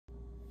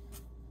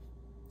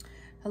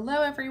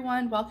Hello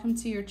everyone, welcome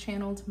to your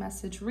channeled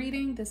message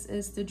reading. This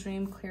is the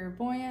Dream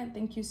Clairvoyant.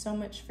 Thank you so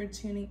much for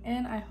tuning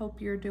in. I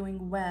hope you're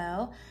doing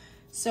well.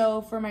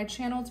 So for my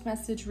channeled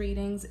message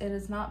readings, it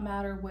does not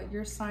matter what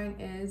your sign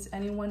is.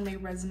 Anyone may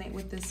resonate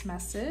with this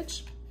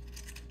message,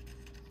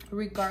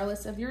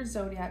 regardless of your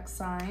zodiac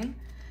sign.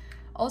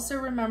 Also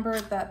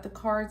remember that the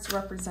cards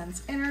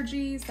represent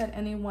energies that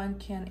anyone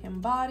can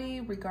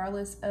embody,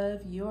 regardless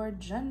of your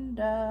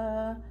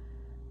gender.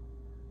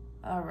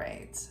 All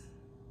right.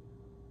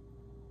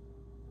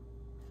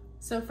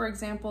 So for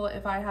example,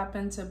 if I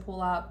happen to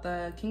pull out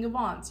the King of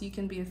Wands, you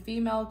can be a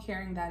female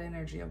carrying that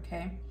energy,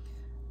 okay?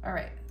 All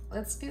right,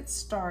 let's get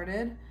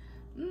started.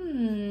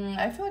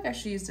 I feel like I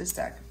should use this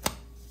deck.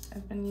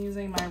 I've been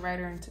using my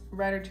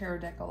Rider Tarot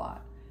deck a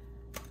lot.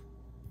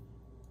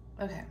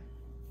 Okay.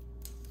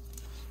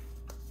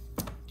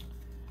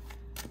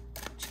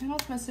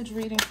 Channeled message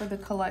reading for the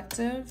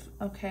collective.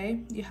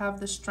 Okay, you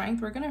have the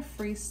Strength. We're gonna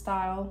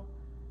freestyle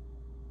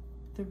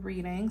the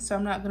reading, so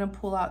I'm not gonna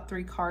pull out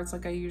 3 cards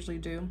like I usually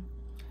do.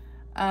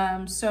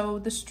 So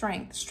the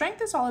Strength.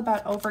 Strength is all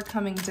about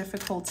overcoming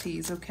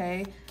difficulties,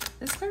 okay?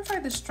 Let's clarify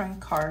the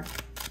Strength card.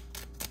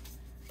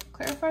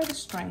 Clarify the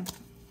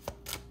Strength.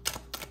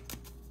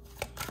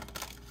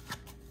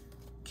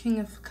 King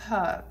of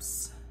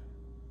Cups.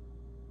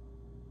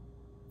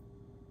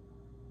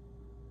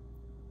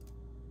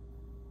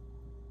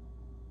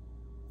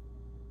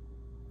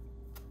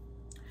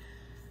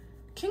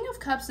 King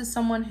of Cups is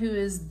someone who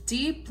is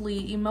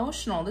deeply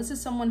emotional. This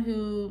is someone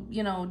who,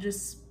 you know,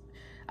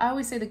 I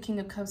always say the King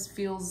of Cups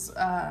feels,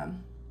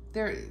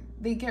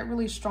 they get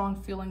really strong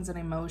feelings and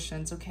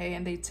emotions, okay?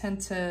 And they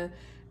tend to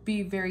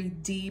be very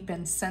deep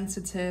and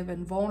sensitive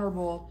and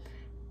vulnerable.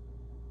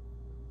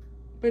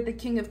 But the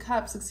King of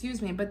Cups,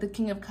 but the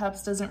King of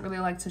Cups doesn't really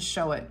like to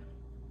show it.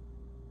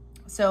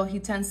 So he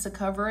tends to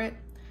cover it,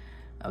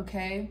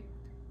 okay?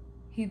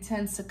 He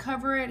tends to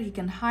cover it, he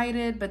can hide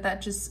it, but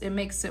it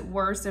makes it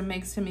worse. It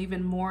makes him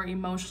even more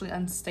emotionally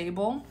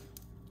unstable.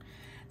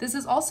 This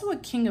is also a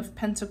King of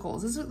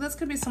Pentacles. This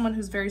could be someone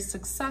who's very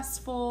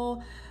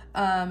successful,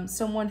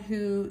 someone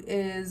who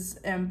is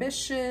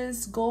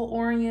ambitious,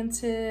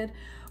 goal-oriented,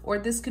 or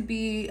this could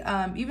be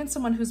even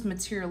someone who's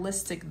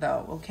materialistic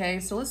though, okay?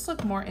 So let's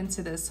look more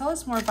into this. Tell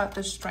us more about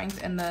the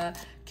Strength and the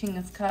King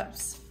of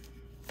Cups.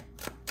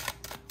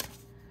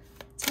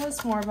 Tell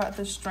us more about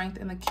the Strength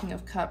and the King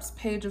of Cups.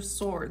 Page of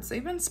Swords.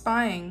 They've been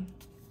spying.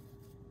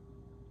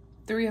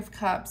 3 of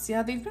Cups.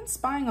 Yeah, they've been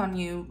spying on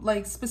you,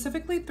 like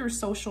specifically through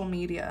social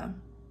media.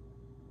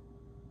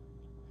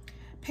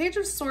 Page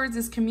of Swords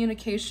is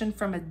communication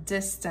from a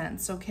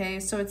distance, okay?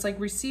 So it's like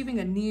receiving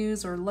a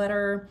news or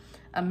letter,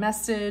 a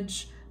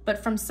message,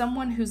 but from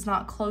someone who's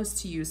not close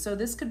to you. So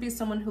this could be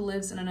someone who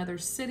lives in another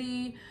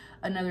city,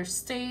 another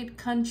state,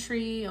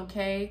 country,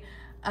 okay?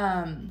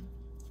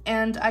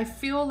 And I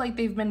feel like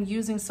they've been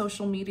using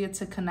social media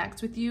to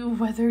connect with you,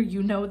 whether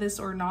you know this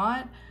or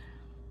not.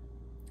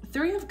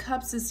 3 of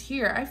Cups is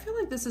here. I feel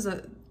like this is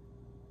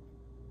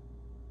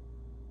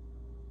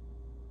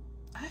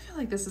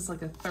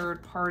like a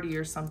third party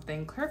or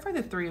something. Clarify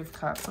the 3 of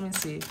Cups. Let me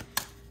see.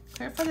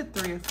 Clarify the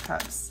 3 of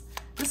Cups.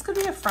 This could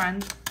be a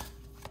friend.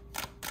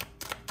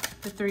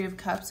 The 3 of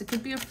Cups. It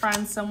could be a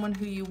friend, someone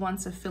who you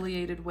once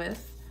affiliated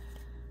with.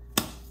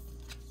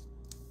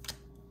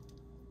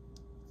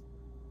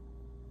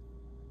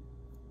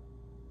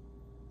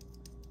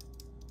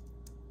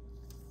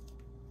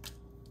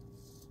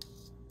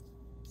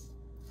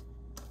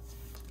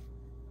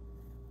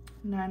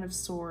 Nine of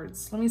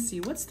Swords. Let me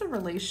see. What's the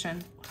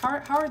relation?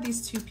 How are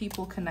these 2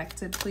 people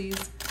connected,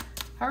 please?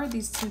 How are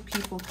these 2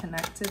 people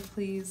connected,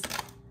 please?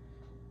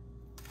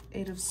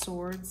 8 of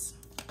Swords.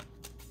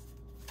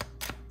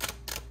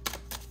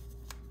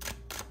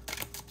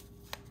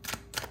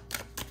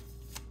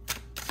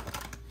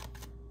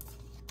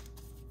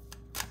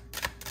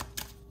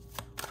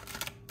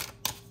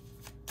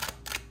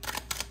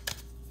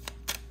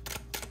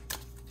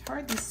 How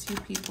are these 2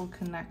 people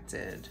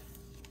connected?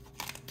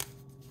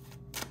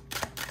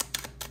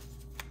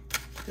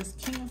 This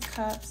King of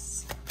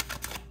Cups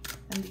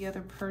and the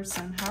other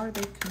person, how are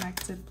they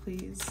connected,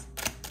 please?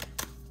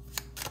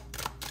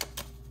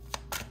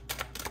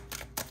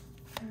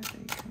 How are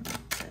they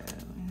connected?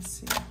 Let me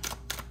see.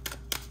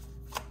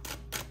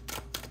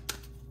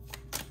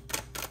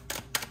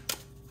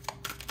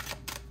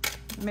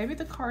 Maybe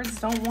the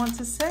cards don't want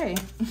to say.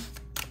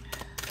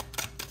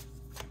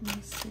 Let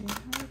me see.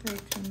 How are they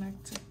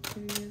connected,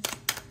 please?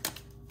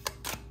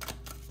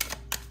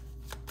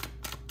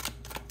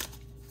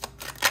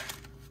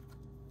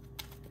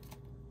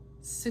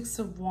 Six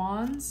of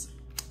Wands.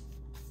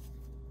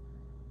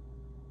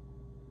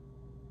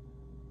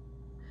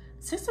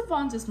 6 of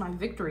Wands is my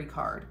victory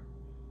card.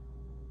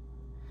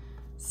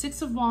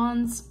 6 of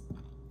Wands,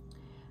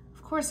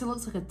 of course, it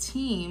looks like a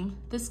team.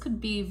 This could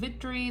be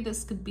victory.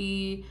 This could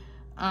be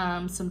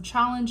some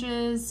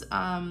challenges,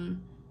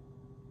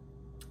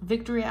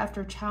 victory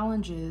after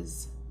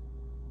challenges.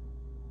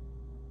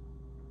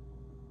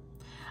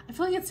 I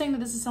feel like it's saying that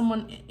this is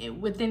someone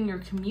within your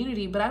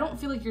community, but I don't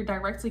feel like you're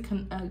directly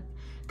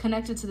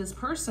connected to this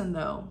person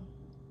though.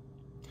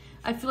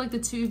 I feel like the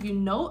two of you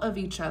know of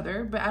each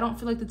other, but I don't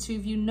feel like the two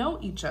of you know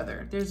each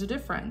other. There's a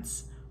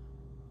difference.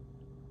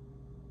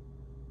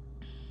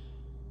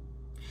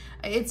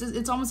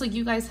 It's almost like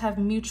you guys have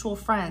mutual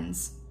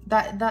friends.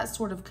 That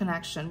sort of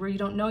connection where you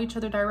don't know each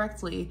other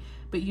directly,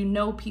 but you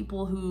know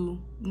people who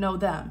know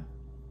them.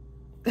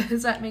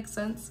 Does that make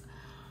sense?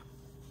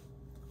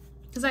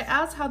 Because I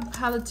asked how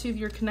the two of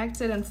you are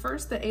connected, and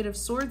first the Eight of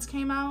Swords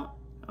came out,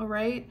 all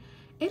right?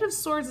 Eight of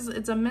Swords,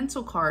 it's a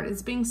mental card.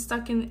 It's being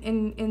stuck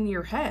in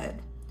your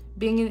head,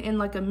 being in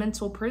like a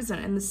mental prison.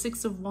 And the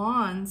Six of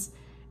Wands,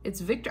 it's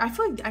victory. I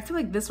feel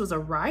like this was a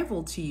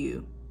rival to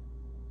you.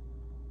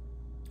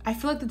 I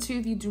feel like the two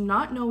of you do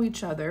not know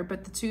each other,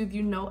 but the two of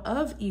you know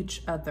of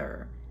each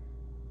other.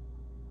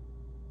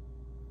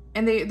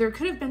 And there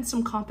could have been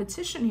some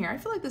competition here. I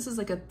feel like this is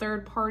like a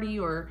third party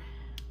or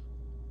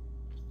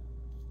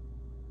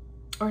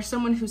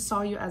someone who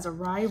saw you as a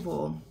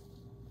rival.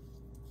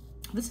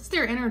 This is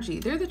their energy.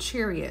 They're the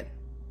Chariot.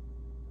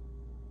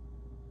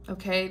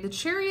 Okay, the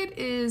Chariot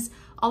is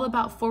all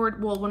about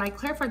forward. Well, when I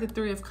clarified the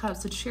Three of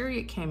Cups, the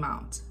Chariot came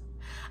out.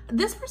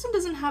 This person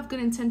doesn't have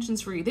good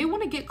intentions for you. They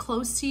want to get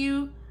close to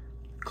you,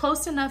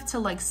 close enough to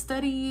like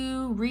study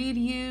you, read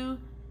you,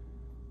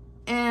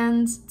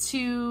 and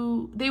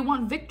they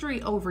want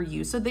victory over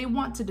you. So they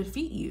want to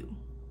defeat you.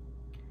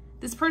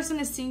 This person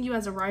is seeing you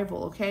as a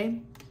rival,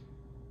 okay?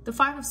 The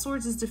Five of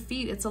Swords is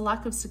defeat. It's a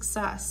lack of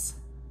success.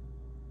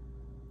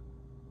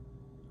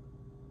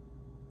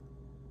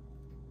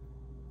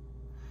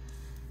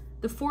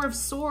 The Four of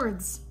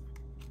Swords,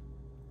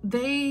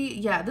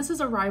 this is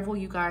a rival,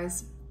 you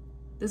guys.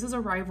 This is a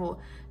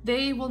rival.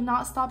 They will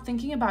not stop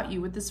thinking about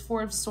you with this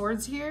Four of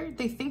Swords here.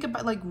 They think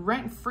about like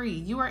rent-free.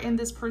 You are in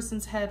this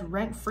person's head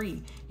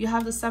rent-free. You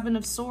have the Seven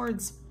of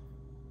Swords.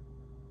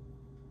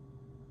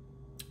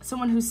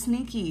 Someone who's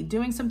sneaky,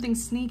 doing something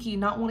sneaky,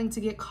 not wanting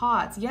to get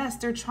caught. Yes,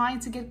 they're trying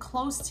to get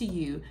close to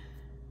you.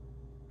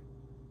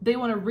 They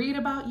want to read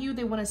about you.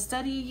 They want to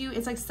study you.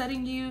 It's like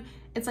studying you.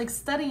 It's like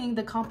studying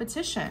the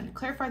competition.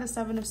 Clarify the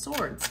Seven of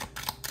Swords.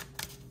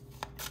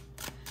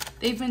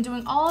 They've been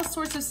doing all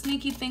sorts of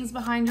sneaky things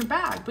behind your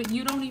back, but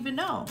you don't even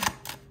know.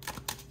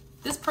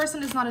 This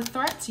person is not a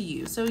threat to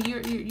you, so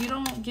you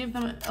don't give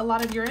them a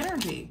lot of your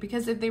energy,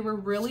 because if they were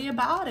really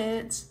about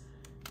it,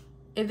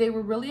 they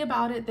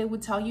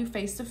would tell you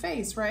face to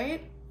face,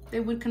 right? They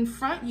would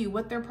confront you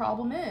what their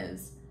problem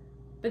is.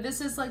 But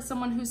this is like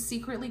someone who's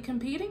secretly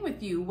competing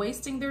with you,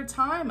 wasting their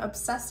time,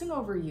 obsessing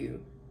over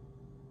you.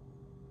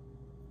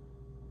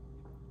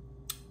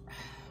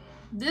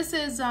 This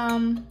is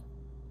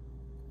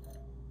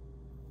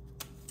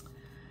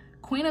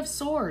Queen of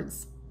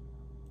Swords.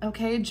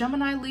 Okay,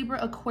 Gemini, Libra,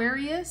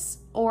 Aquarius,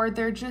 or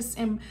they're just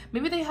in,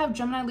 maybe they have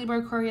Gemini, Libra,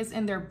 Aquarius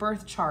in their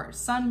birth chart,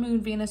 Sun,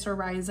 Moon, Venus, or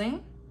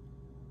Rising.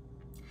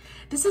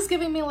 This is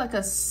giving me like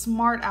a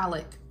smart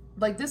aleck.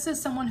 Like this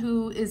is someone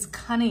who is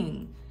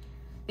cunning.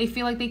 They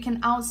feel like they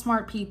can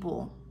outsmart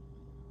people.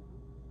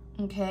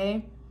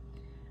 Okay.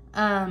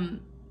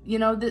 You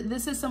know,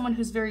 this is someone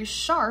who's very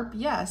sharp.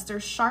 Yes,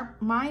 they're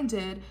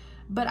sharp-minded,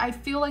 but I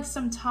feel like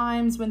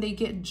sometimes when they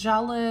get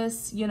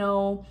jealous, you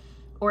know,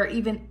 or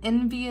even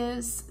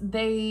envious,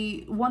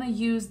 they want to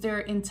use their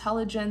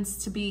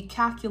intelligence to be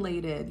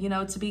calculated, you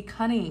know, to be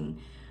cunning.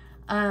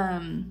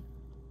 And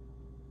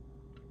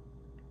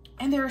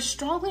they're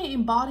strongly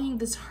embodying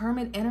this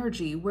hermit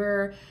energy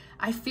where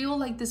I feel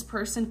like this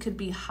person could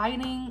be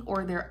hiding,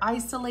 or they're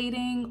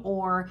isolating,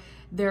 or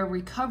they're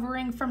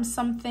recovering from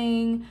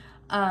something.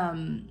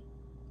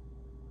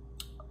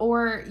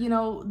 Or, you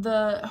know,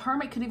 the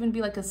Hermit could even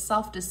be like a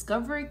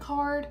self-discovery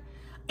card.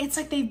 It's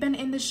like they've been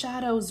in the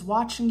shadows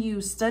watching you,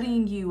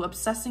 studying you,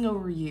 obsessing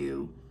over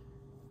you.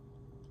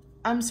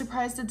 I'm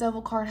surprised the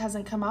Devil card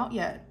hasn't come out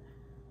yet.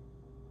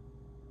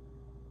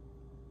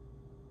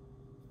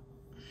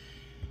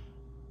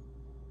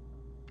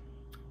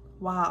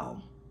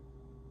 Wow.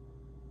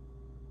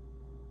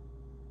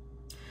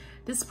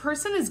 This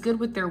person is good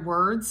with their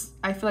words.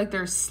 I feel like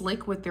they're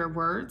slick with their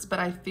words, but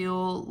I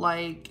feel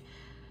like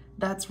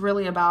that's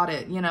really about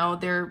it. You know,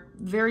 they're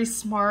very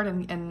smart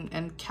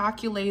and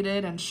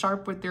calculated and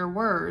sharp with their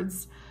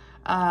words.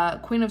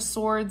 Queen of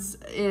Swords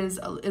is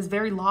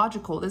very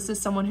logical. This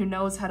is someone who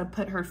knows how to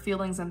put her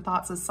feelings and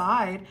thoughts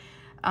aside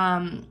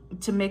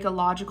to make a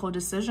logical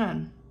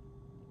decision.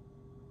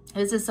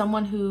 This is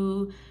someone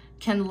who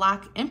can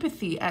lack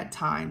empathy at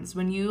times.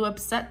 When you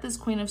upset this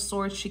Queen of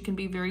Swords, she can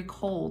be very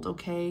cold,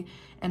 okay,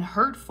 and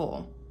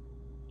hurtful.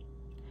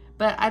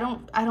 But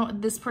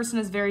this person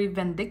is very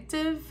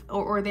vindictive,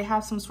 or they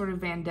have some sort of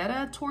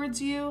vendetta towards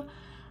you.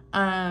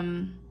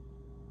 But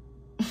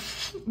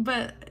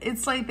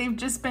it's like they've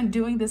just been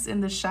doing this in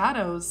the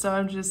shadows. So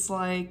I'm just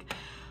like,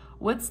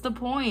 what's the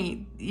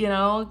point? You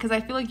know, because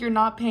I feel like you're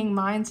not paying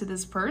mind to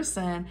this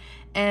person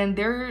and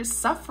they're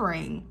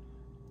suffering.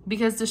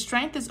 because the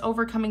strength is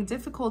overcoming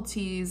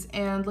difficulties.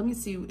 And let me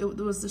see, it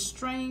was the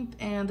strength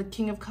and the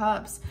King of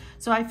Cups.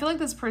 So I feel like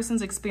this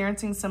person's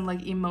experiencing some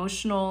like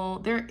emotional,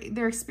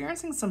 they're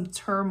experiencing some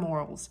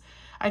turmoils.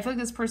 I feel like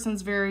this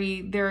person's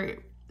they're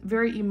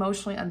very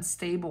emotionally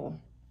unstable.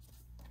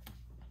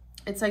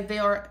 It's like they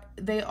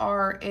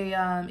are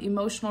a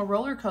emotional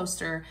roller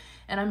coaster.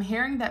 And I'm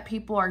hearing that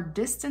people are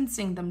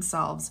distancing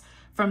themselves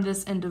from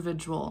this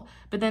individual,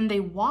 but then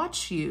they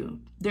watch you.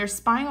 They're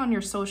spying on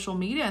your social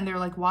media and they're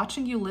like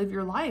watching you live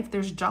your life.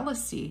 There's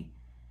jealousy.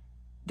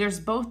 There's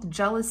both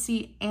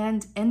jealousy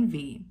and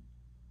envy.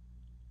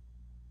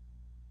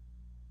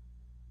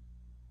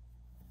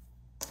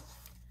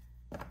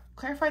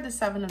 Clarify the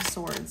Seven of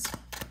Swords.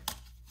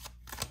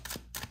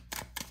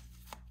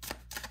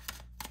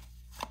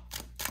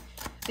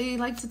 They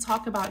like to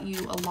talk about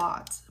you a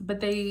lot,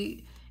 but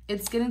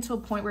it's getting to a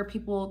point where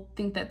people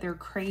think that they're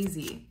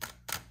crazy.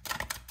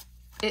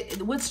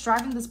 What's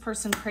driving this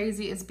person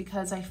crazy is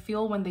because I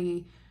feel when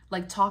they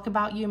like talk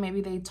about you,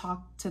 maybe they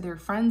talk to their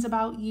friends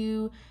about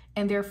you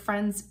and their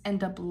friends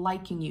end up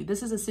liking you.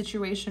 This is a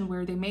situation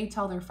where they may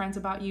tell their friends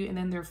about you and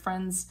then their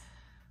friends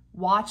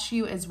watch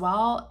you as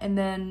well, and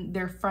then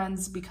their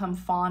friends become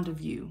fond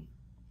of you.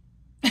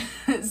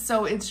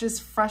 So it's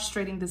just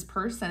frustrating this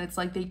person. It's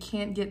like they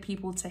can't get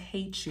people to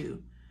hate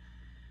you.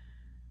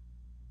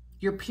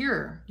 You're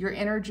pure. Your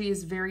energy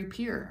is very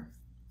pure.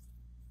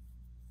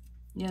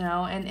 You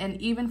know, and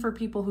even for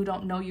people who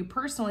don't know you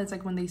personally, it's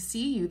like when they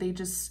see you,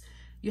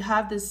 you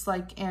have this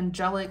like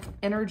angelic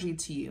energy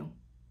to you.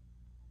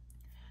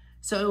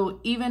 So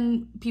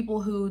even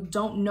people who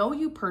don't know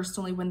you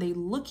personally, when they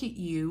look at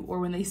you or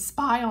when they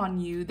spy on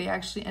you, they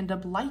actually end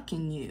up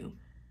liking you.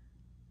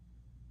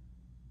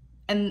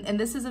 And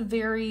this is a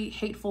very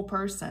hateful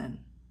person.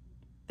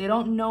 They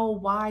don't know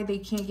why they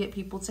can't get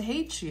people to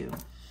hate you.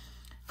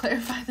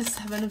 Clarify the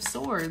Seven of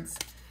Swords.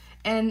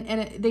 And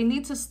they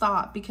need to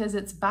stop because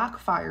it's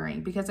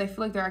backfiring, because I feel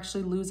like they're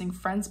actually losing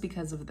friends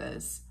because of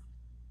this.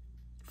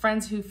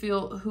 Friends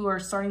who are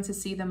starting to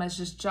see them as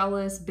just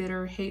jealous,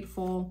 bitter,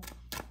 hateful,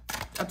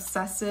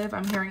 obsessive.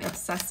 I'm hearing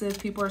obsessive.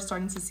 People are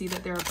starting to see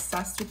that they're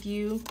obsessed with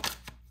you.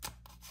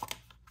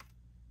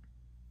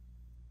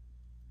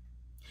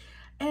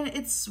 And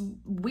it's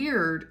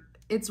weird.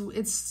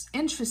 It's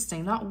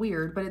interesting, not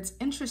weird, but it's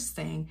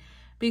interesting.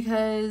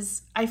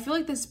 Because I feel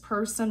like this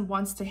person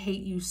wants to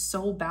hate you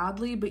so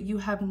badly, but you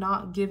have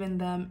not given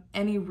them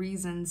any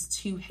reasons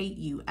to hate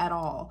you at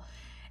all.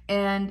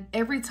 And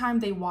every time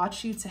they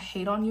watch you to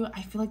hate on you,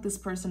 I feel like this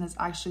person is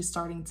actually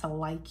starting to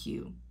like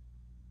you.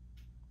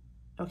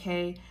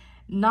 Okay?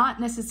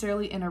 Not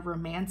necessarily in a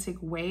romantic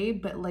way,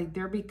 but like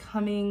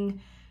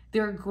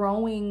they're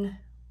growing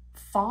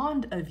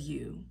fond of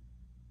you.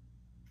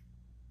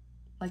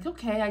 Like,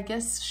 okay, I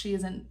guess she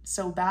isn't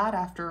so bad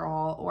after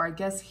all, or I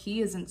guess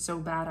he isn't so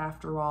bad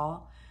after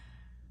all.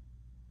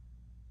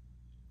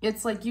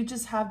 It's like you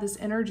just have this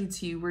energy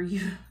to you where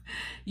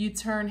you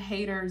turn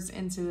haters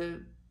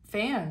into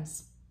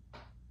fans.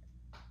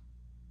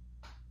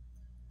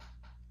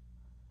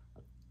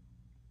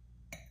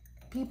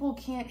 People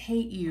can't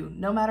hate you,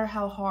 no matter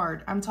how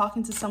hard. I'm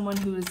talking to someone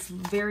who is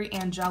very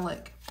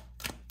angelic.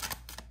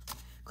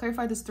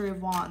 Clarify this Three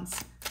of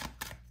Wands.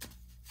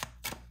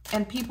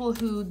 And people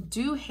who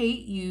do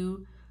hate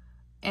you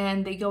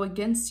and they go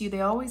against you, they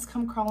always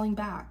come crawling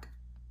back.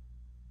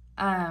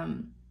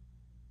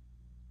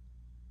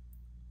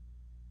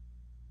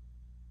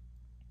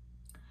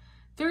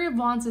 Three of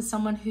Wands is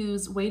someone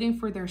who's waiting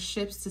for their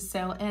ships to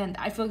sail in.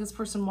 I feel like this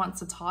person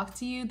wants to talk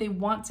to you. They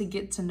want to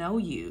get to know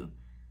you.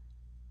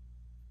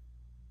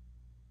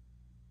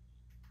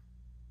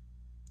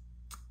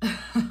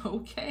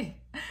 Okay.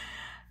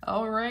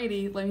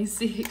 Alrighty, let me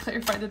see.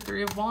 Clarify the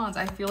Three of Wands.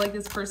 I feel like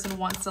this person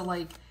wants to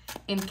like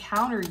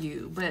encounter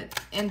you, but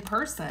in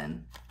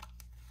person.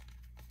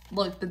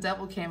 Look, the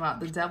Devil came out.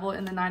 The Devil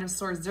and the Knight of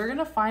Swords. They're going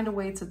to find a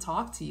way to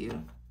talk to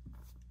you.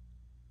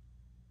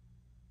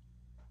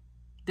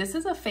 This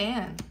is a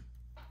fan.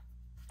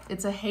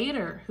 It's a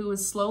hater who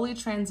is slowly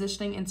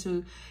transitioning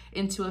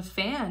into a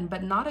fan,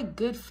 but not a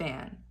good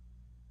fan.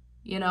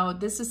 You know,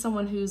 this is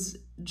someone who's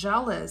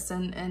jealous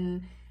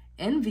and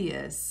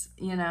envious,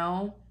 you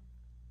know,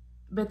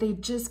 but they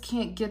just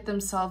can't get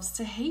themselves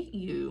to hate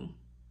you.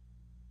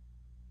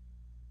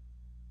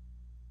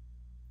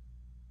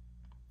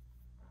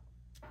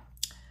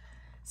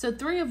 So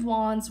Three of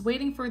Wands,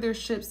 waiting for their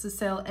ships to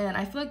sail in.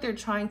 I feel like they're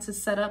trying to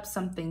set up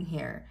something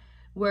here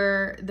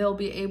where they'll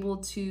be able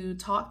to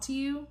talk to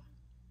you.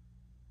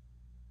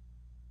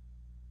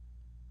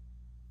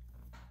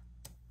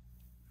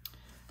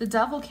 The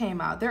Devil came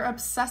out. They're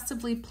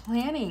obsessively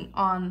planning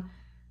on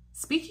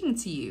speaking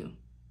to you.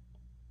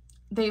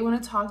 They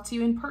want to talk to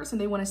you in person.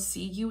 They want to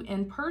see you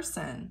in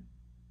person.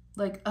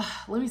 Like,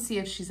 let me see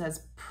if she's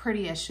as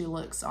pretty as she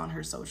looks on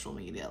her social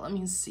media. Let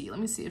me see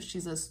if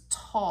she's as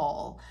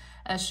tall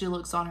as she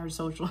looks on her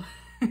social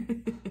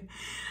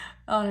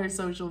on her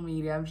social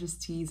media. I'm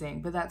just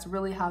teasing, but that's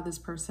really how this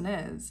person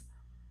is.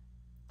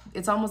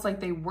 It's almost like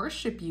they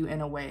worship you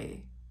in a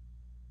way.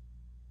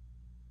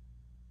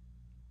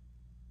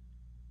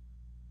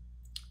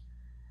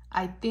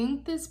 I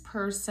think this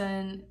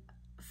person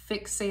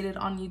fixated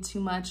on you too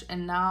much,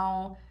 and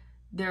now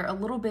they're a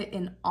little bit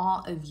in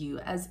awe of you.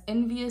 As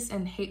envious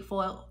and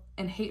hateful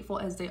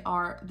as they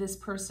are, this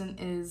person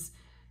is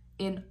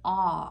in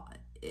awe.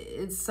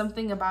 It's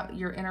something about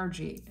your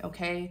energy,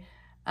 okay?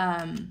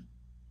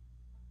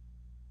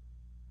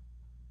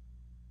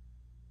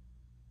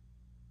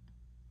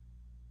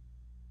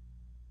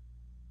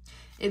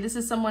 If this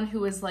is someone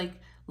who is like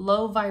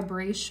low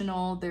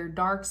vibrational, they're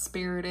dark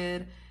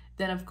spirited,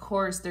 then of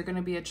course they're going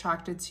to be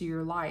attracted to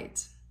your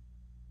light.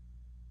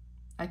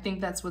 I think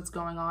that's what's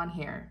going on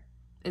here.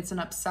 It's an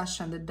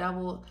obsession. The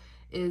devil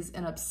is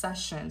an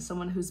obsession.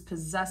 Someone who's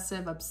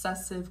possessive,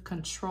 obsessive,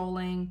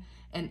 controlling,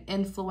 an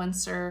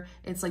influencer.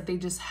 It's like they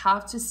just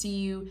have to see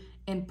you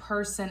in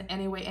person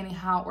anyway,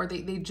 anyhow, or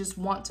they just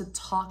want to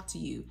talk to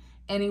you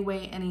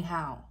anyway,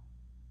 anyhow.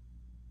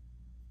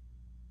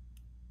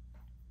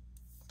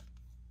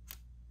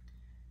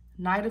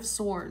 Knight of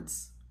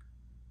Swords.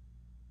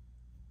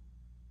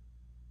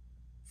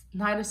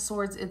 Knight of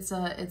Swords, it's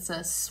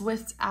a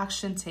swift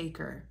action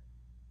taker.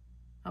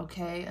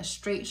 Okay, a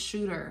straight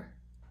shooter.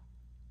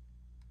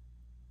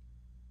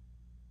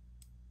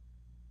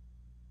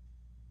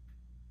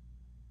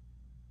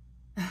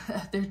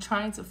 They're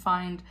trying to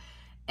find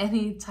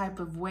any type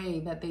of way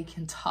that they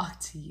can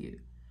talk to you.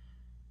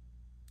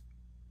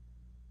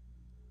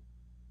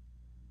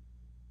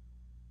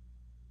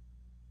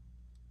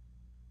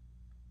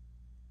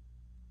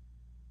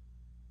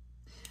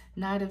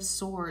 Knight of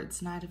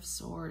Swords, Knight of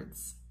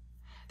Swords.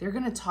 They're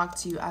going to talk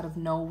to you out of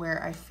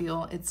nowhere, I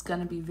feel. It's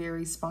going to be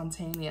very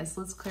spontaneous.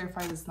 Let's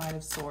clarify this Knight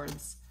of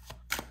Swords.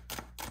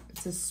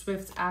 It's a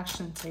swift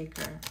action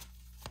taker.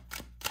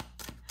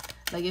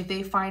 Like if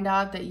they find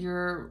out that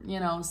you're,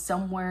 you know,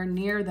 somewhere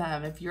near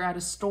them, if you're at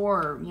a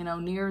store, you know,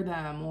 near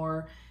them,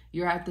 or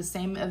you're at the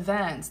same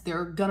event,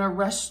 they're going to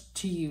rush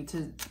to you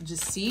to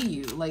just see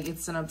you. Like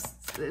it's an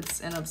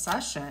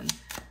obsession.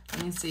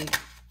 Let me see.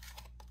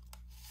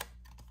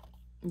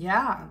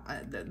 Yeah,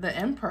 the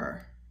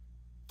Emperor.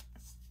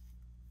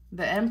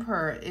 The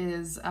Emperor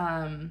is,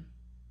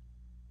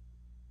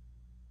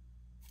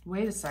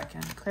 wait a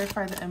second,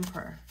 clarify the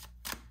Emperor.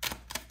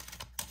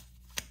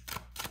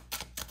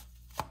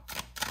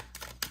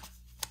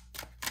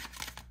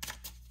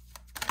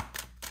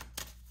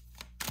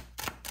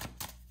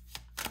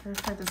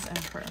 Clarify this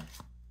Emperor.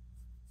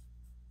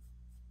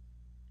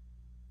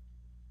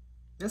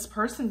 This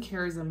person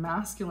carries a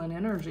masculine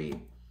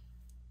energy.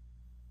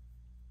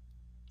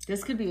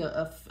 This could be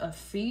a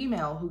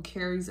female who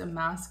carries a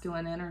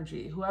masculine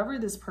energy. Whoever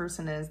this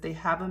person is, they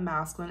have a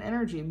masculine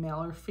energy,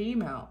 male or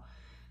female.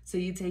 So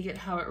you take it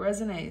how it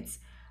resonates.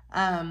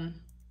 But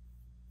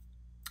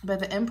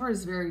the Emperor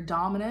is very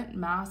dominant,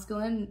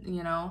 masculine,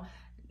 you know,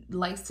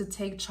 likes to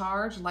take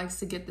charge, likes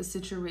to get the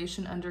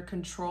situation under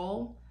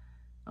control.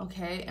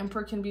 Okay,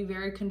 Emperor can be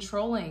very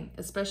controlling,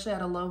 especially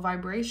at a low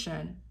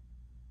vibration.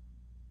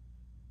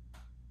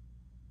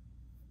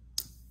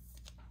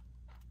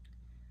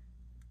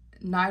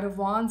 Knight of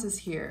Wands is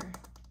here.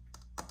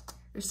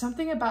 There's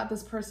something about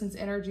this person's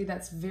energy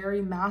that's very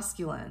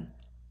masculine.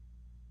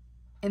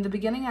 In the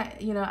beginning,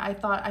 I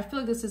feel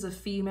like this is a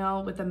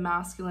female with a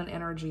masculine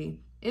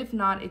energy. If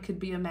not, it could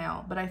be a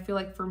male, but I feel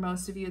like for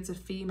most of you, it's a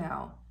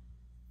female.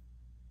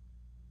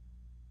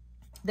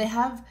 They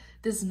have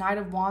this Knight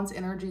of Wands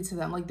energy to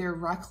them, like they're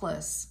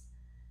reckless,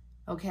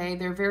 okay?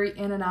 They're very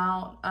in and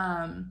out,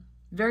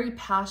 very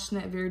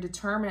passionate, very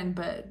determined,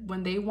 but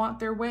when they want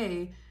their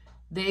way,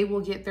 they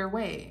will get their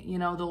way. You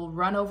know, they'll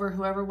run over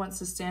whoever wants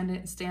to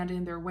stand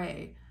in their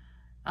way.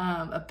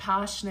 A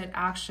passionate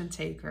action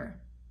taker.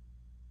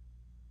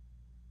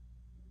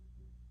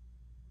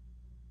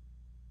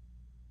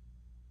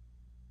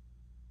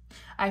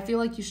 I feel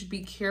like you should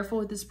be careful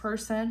with this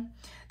person.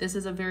 This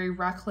is a very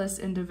reckless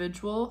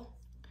individual.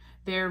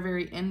 They're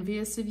very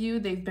envious of you.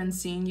 They've been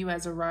seeing you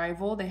as a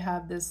rival. They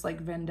have this like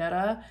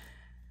vendetta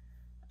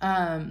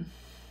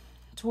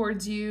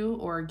towards you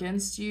or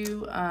against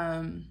you.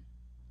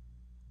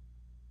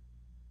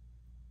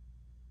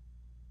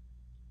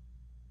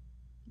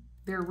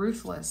 They're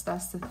ruthless.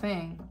 That's the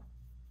thing.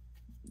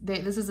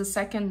 This is a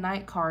second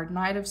Knight card.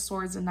 Knight of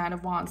Swords and Knight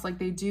of Wands. Like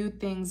they do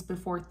things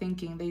before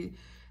thinking.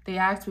 They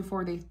act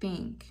before they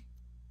think.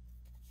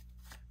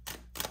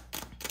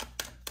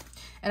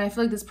 And I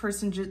feel like this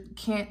person just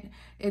can't,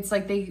 it's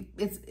like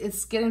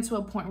it's getting to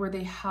a point where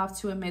they have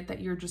to admit that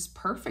you're just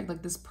perfect,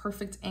 like this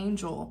perfect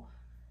angel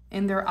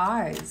in their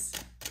eyes.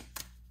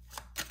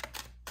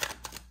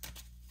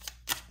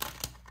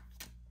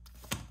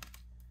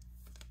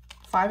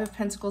 Five of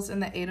Pentacles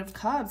and the Eight of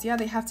Cups. Yeah,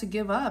 they have to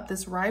give up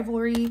this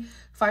rivalry.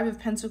 Five of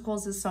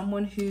Pentacles is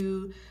someone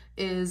who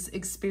is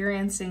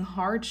experiencing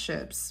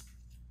hardships.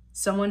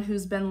 Someone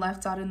who's been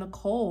left out in the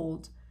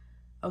cold.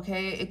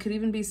 Okay, it could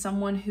even be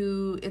someone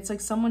who, it's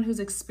like someone who's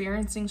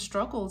experiencing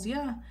struggles.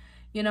 Yeah,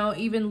 you know,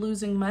 even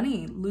losing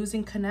money,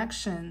 losing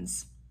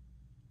connections.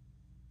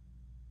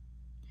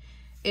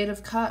 Eight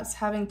of Cups,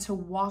 having to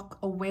walk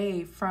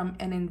away from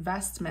an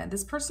investment.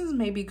 This person's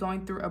maybe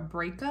going through a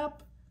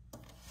breakup.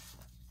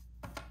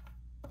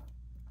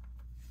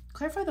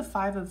 Clarify the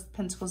Five of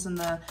Pentacles and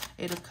the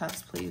Eight of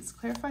Cups, please.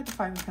 Clarify the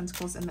Five of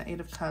Pentacles and the Eight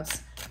of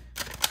Cups.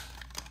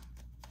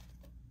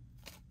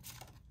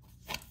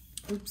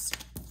 Oops.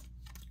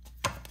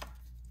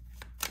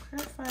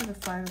 Clarify the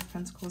Five of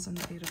Pentacles and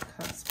the Eight of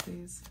Cups,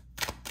 please.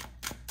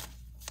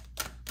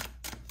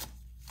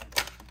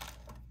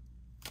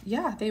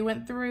 Yeah, they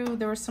went through,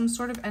 there was some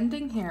sort of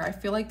ending here. I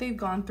feel like they've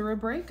gone through a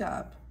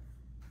breakup.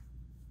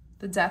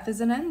 The Death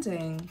is an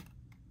ending.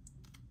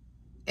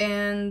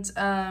 And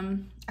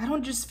I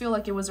don't just feel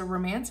like it was a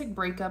romantic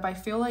breakup. I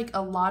feel like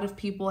a lot of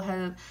people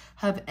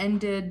have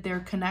ended their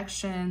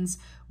connections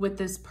with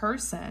this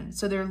person.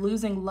 So they're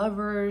losing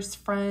lovers,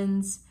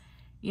 friends,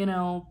 you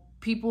know,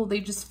 people, they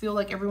just feel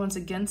like everyone's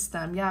against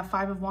them. Yeah,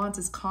 Five of Wands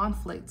is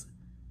conflict.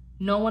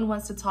 No one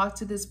wants to talk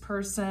to this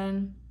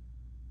person.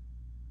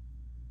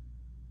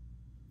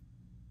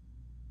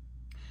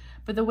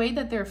 But the way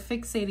that they're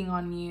fixating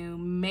on you,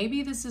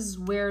 maybe this is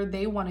where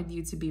they wanted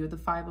you to be with the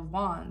Five of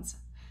Wands.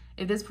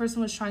 If this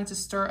person was trying to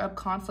stir up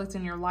conflict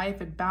in your life,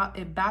 it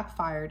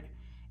backfired,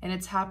 and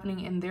it's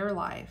happening in their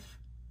life.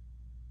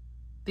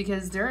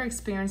 Because they're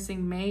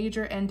experiencing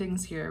major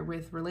endings here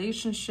with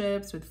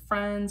relationships, with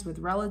friends, with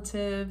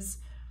relatives.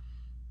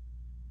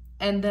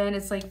 And then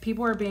it's like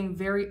people are being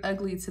very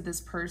ugly to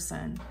this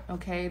person,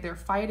 okay? They're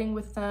fighting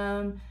with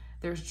them.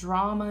 There's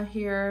drama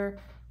here.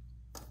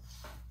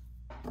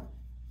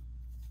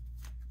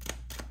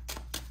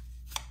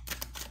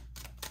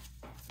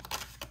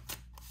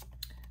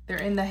 They're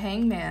in the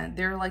Hangman.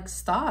 They're like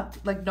stuck.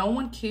 Like no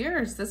one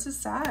cares. This is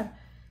sad.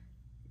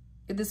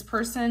 If this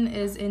person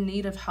is in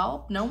need of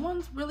help, no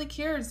one really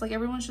cares. Like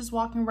everyone's just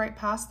walking right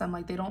past them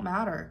like they don't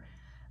matter.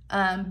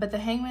 But the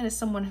Hangman is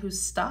someone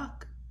who's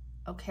stuck.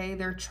 Okay,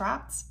 they're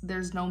trapped.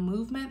 There's no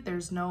movement.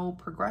 There's no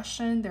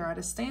progression. They're at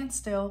a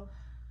standstill.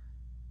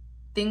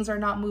 Things are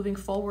not moving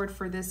forward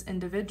for this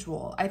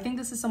individual. I think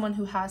this is someone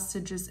who has to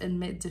just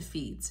admit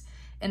defeat.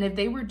 And if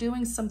they were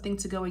doing something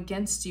to go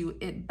against you,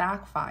 it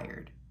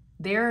backfired.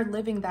 They're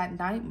living that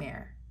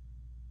nightmare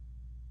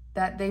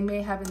that they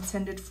may have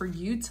intended for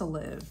you to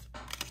live.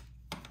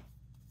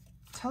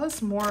 Tell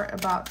us more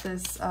about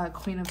this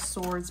Queen of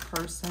Swords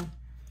person.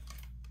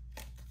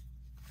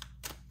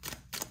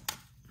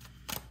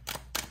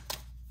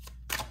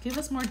 Give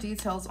us more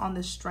details on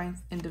this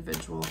Strength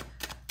individual.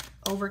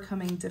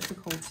 Overcoming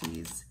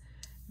difficulties.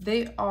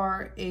 They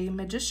are a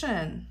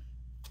magician.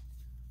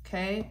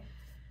 Okay.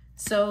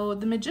 So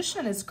the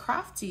magician is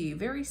crafty,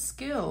 very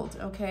skilled.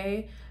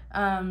 Okay.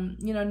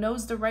 You know,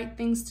 knows the right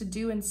things to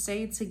do and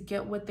say to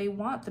get what they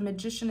want. The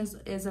magician is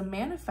a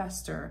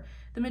manifester.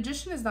 The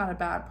magician is not a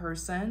bad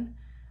person.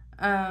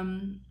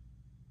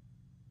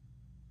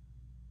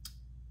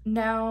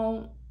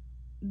 Now,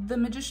 the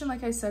magician,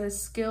 like I said, is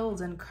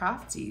skilled and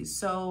crafty.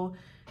 So,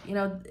 you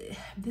know,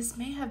 this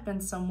may have been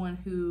someone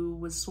who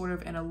was sort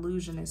of an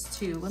illusionist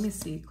too. Let me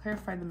see.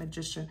 Clarify the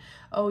magician.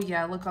 Oh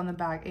yeah, look on the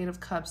back. Eight of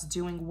Cups,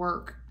 doing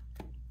work.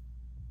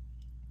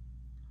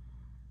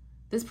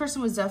 This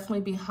person was definitely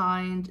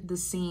behind the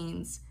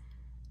scenes,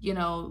 you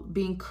know,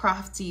 being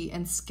crafty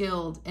and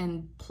skilled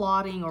in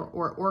plotting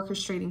or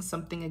orchestrating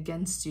something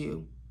against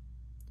you.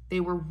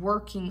 They were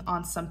working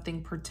on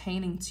something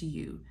pertaining to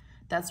you.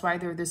 That's why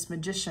they're this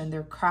magician.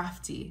 They're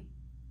crafty.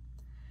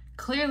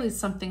 Clearly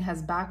something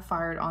has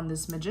backfired on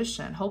this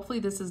magician. Hopefully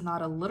this is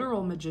not a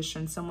literal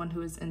magician, someone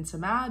who is into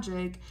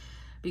magic,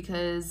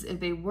 because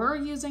if they were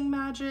using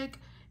magic,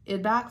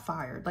 it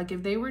backfired. Like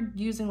if they were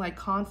using like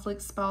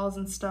conflict spells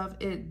and stuff,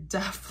 it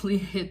definitely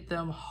hit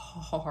them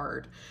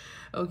hard,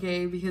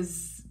 okay?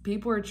 Because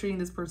people are treating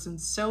this person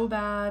so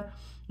bad.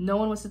 No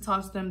one wants to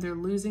talk to them. They're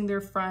losing their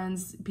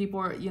friends. People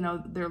are, you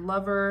know, their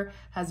lover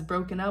has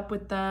broken up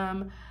with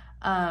them.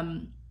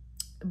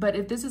 But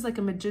if this is like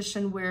a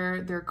magician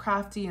where they're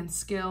crafty and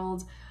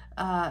skilled,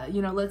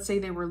 you know, let's say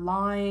they were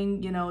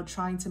lying, you know,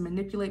 trying to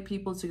manipulate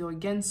people to go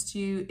against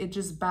you, it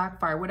just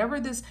backfired. Whatever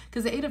this,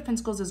 because the Eight of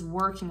Pentacles is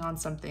working on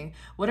something.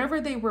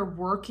 Whatever they were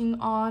working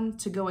on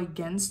to go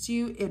against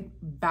you, it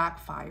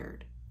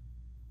backfired.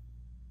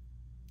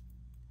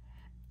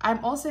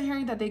 I'm also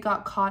hearing that they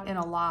got caught in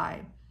a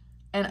lie.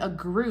 And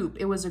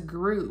it was a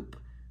group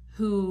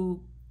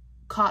who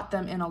caught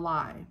them in a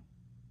lie.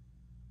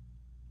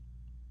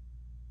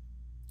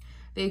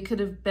 They could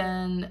have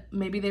been,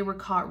 maybe they were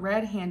caught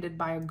red-handed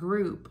by a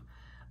group,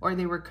 or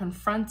they were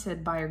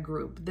confronted by a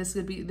group. This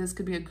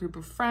could be a group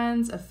of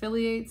friends,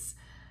 affiliates,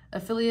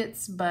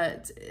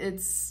 but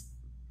it's,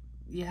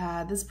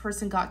 yeah, this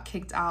person got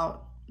kicked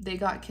out. They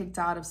got kicked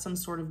out of some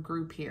sort of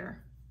group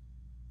here.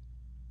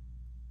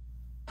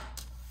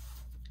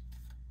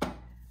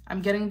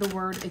 I'm getting the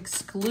word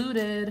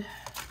excluded.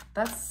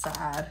 That's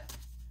sad.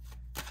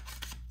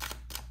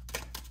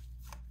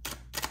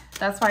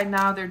 That's why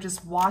now they're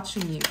just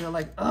watching you. They're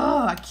like,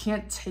 oh, I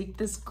can't take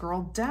this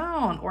girl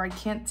down, or I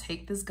can't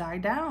take this guy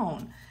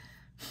down.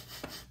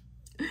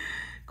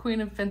 Queen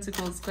of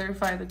Pentacles,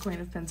 clarify the Queen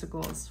of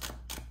Pentacles.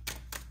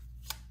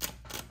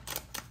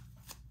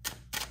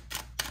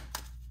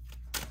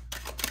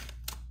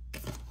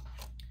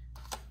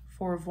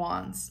 Four of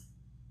Wands.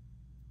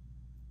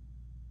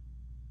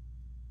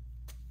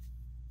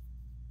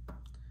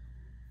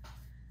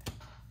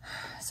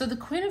 So the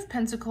Queen of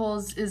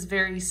Pentacles is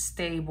very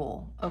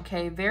stable,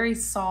 okay? Very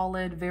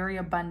solid, very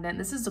abundant.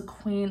 This is the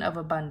Queen of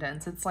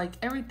Abundance. It's like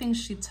everything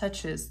she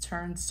touches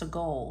turns to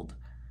gold,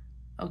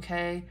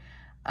 okay?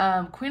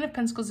 Queen of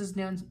Pentacles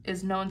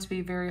is known to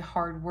be very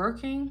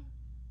hardworking,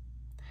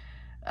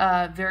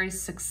 very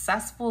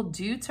successful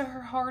due to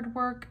her hard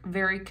work,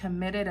 very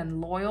committed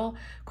and loyal.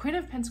 Queen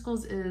of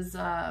Pentacles is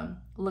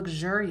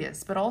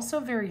luxurious, but also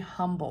very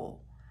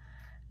humble.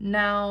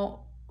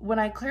 Now, when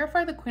I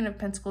clarify the Queen of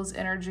Pentacles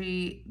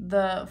energy,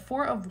 the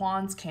Four of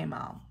Wands came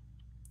out.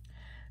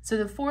 So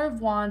the Four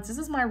of Wands, this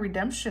is my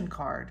redemption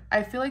card.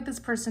 I feel like this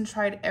person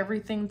tried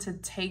everything to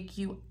take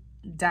you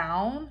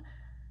down,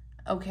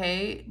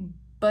 okay?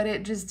 But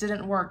it just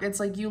didn't work. It's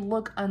like you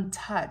look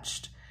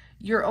untouched.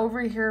 You're over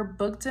here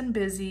booked and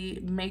busy,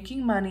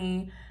 making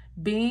money,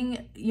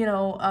 being, you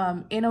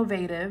know,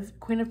 innovative.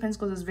 Queen of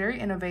Pentacles is very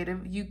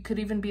innovative. You could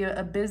even be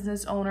a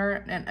business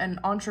owner, an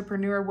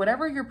entrepreneur,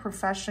 whatever your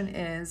profession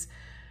is.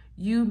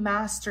 You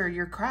master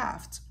your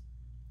craft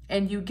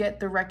and you get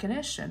the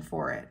recognition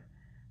for it,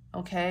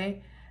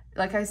 okay?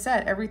 Like I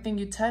said, everything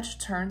you touch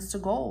turns to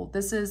gold.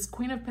 This is,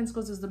 Queen of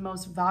Pentacles is the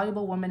most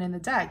valuable woman in the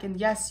deck. And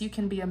yes, you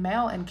can be a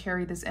male and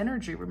carry this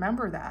energy.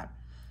 Remember that.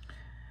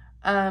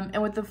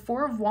 And with the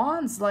Four of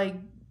Wands, like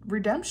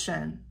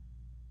redemption,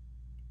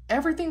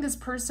 everything this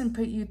person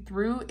put you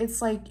through,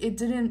 it's like it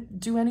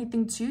didn't do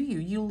anything to you.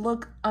 You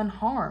look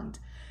unharmed.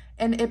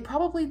 And it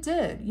probably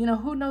did. You know,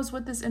 who knows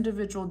what this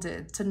individual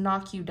did to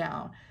knock you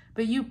down.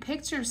 But you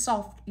picked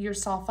yourself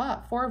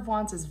up. Four of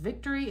Wands is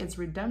victory, it's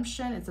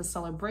redemption, it's a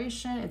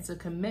celebration, it's a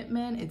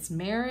commitment, it's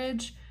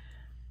marriage.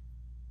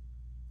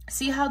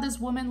 See how this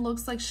woman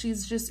looks like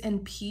she's just in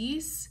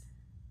peace?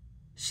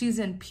 She's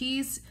in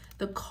peace.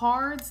 The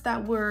cards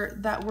that were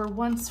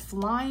once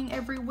flying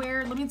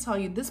everywhere, let me tell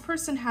you, this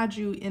person had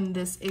you in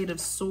this Eight of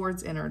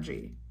Swords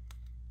energy.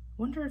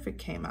 Wonder if it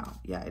came out.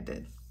 Yeah, it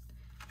did.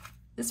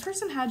 This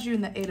person had you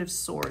in the Eight of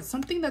Swords,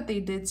 something that they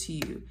did to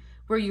you,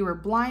 where you were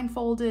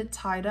blindfolded,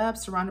 tied up,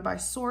 surrounded by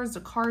swords,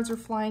 the cards are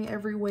flying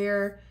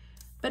everywhere.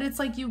 But it's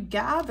like you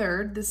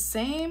gathered, the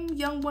same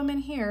young woman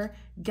here,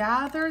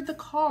 gathered the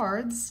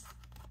cards,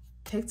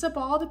 picked up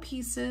all the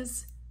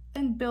pieces,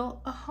 and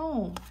built a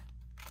home.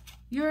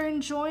 You're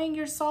enjoying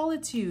your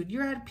solitude.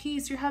 You're at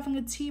peace. You're having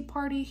a tea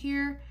party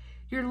here.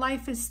 Your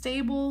life is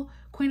stable.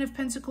 Queen of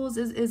Pentacles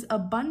is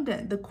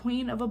abundant, the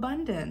Queen of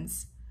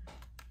Abundance.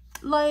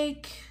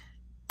 Like,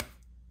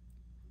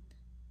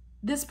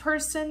 this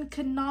person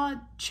could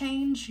not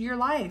change your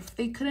life.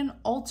 They couldn't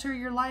alter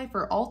your life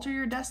or alter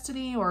your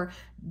destiny or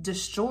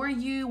destroy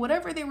you,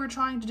 whatever they were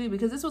trying to do,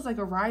 because this was like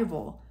a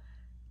rival.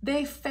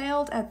 They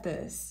failed at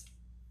this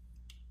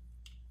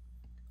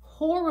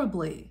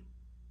horribly.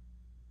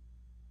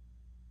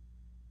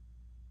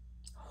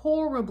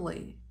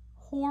 Horribly,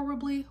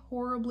 horribly,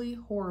 horribly,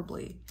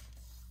 horribly.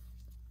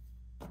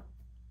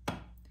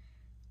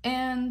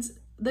 And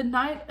the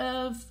Knight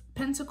of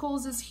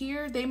Pentacles is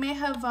here. They may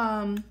have,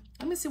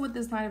 let me see what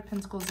this Knight of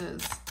Pentacles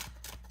is.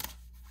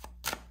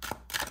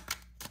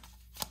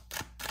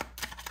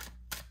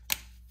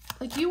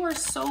 Like, you are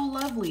so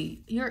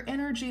lovely. Your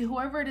energy,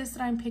 whoever it is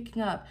that I'm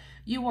picking up,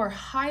 you are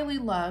highly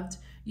loved.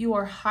 You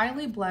are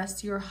highly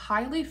blessed. You're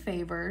highly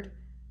favored.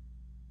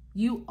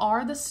 You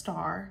are the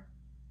star.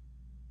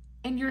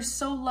 And you're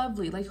so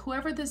lovely. Like,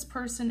 whoever this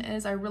person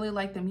is, I really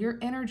like them. Your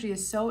energy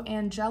is so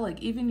angelic.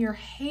 Even your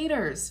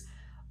haters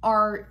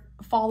are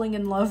falling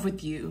in love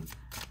with you.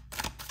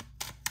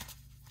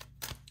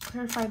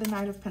 Clarify the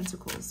Knight of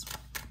Pentacles.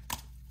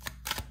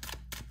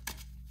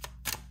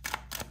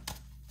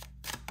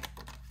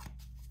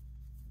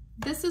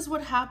 This is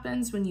what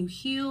happens when you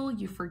heal,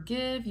 you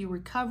forgive, you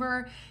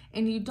recover,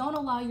 and you don't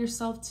allow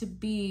yourself to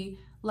be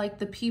like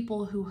the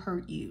people who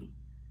hurt you.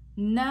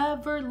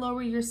 Never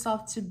lower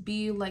yourself to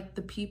be like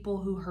the people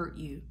who hurt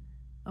you,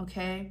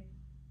 okay?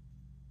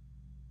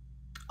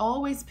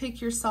 Always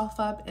pick yourself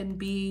up and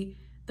be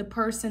the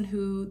person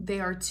who they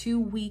are too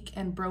weak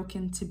and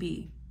broken to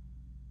be.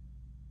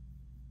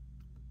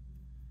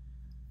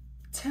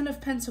 Ten of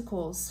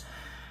Pentacles.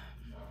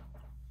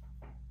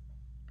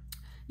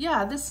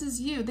 Yeah, this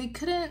is you. They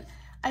couldn't,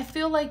 I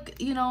feel like,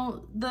 you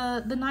know,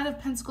 the Knight of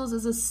Pentacles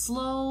is a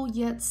slow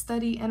yet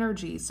steady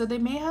energy. So they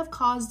may have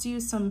caused you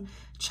some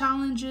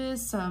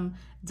challenges, some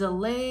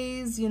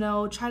delays, you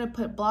know, try to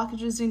put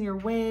blockages in your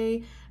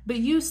way, but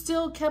you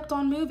still kept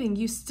on moving.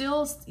 You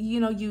still, you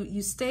know,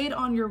 you stayed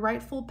on your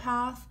rightful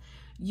path.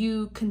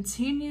 You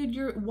continued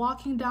your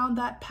walking down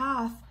that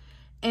path,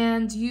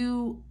 and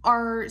you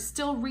are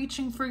still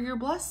reaching for your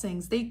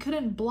blessings. They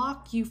couldn't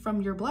block you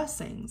from your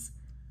blessings.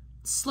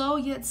 Slow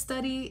yet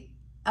steady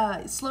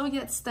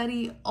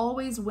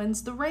always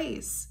wins the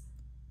race.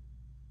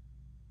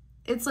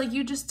 It's like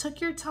you just took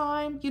your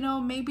time, you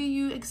know, maybe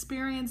you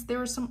experienced, there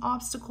were some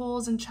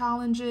obstacles and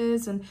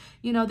challenges and,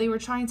 you know, they were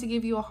trying to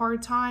give you a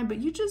hard time, but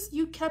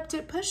you kept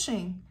it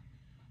pushing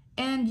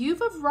and you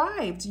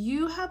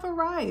have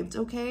arrived,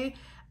 okay,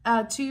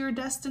 to your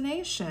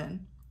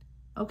destination,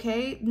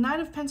 okay? Knight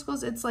of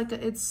Pentacles, it's like,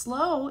 it's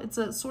slow, it's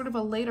a sort of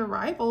a late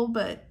arrival,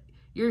 but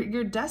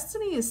Your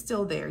destiny is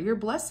still there. Your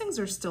blessings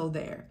are still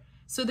there.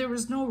 So there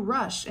was no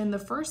rush in the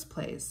first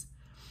place.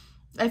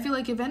 I feel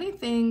like if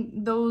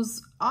anything,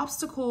 those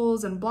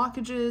obstacles and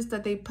blockages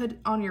that they put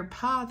on your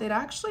path, it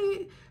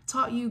actually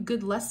taught you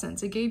good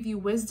lessons. It gave you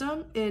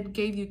wisdom. It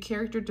gave you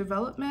character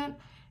development.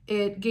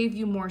 It gave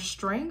you more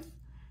strength,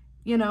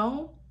 you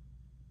know?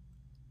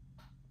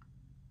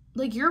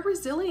 Like, you're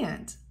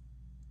resilient.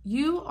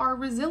 You are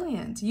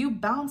resilient. You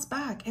bounce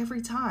back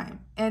every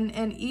time.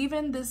 And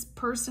even this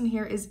person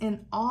here is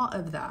in awe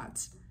of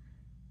that.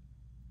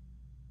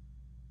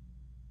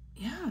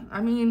 Yeah,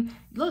 I mean,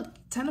 look,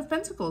 10 of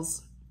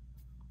Pentacles,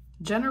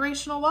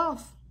 generational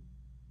wealth.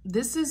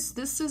 This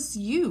is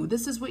you.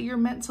 This is what you're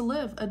meant to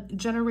live, a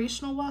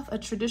generational wealth, a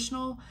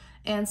traditional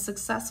and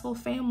successful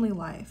family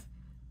life.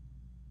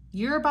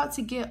 You're about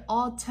to get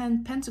all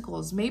 10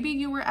 Pentacles. Maybe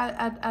you were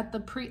at the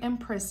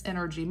pre-Empress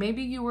energy.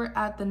 Maybe you were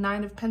at the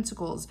 9 of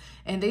Pentacles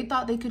and they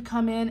thought they could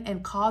come in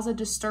and cause a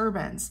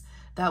disturbance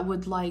that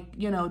would, like,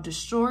 you know,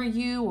 destroy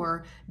you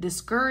or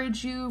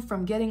discourage you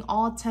from getting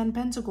all 10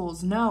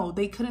 Pentacles. No,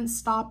 they couldn't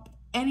stop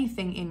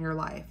anything in your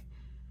life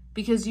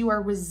because you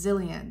are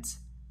resilient,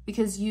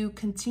 because you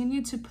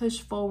continue to push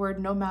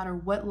forward no matter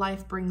what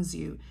life brings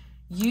you.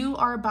 You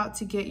are about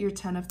to get your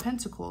 10 of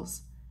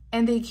Pentacles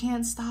and they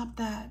can't stop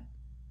that.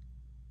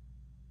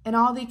 And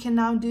all they can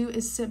now do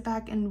is sit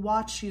back and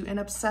watch you and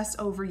obsess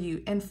over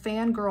you and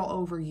fangirl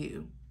over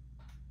you.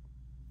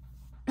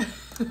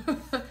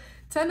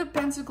 10 of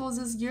Pentacles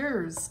is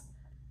yours.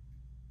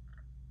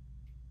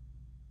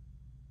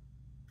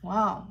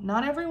 Wow,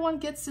 not everyone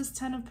gets this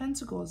 10 of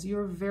Pentacles.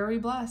 You're very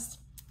blessed.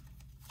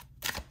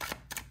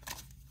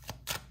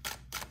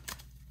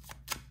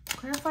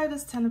 Clarify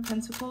this 10 of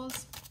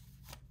Pentacles.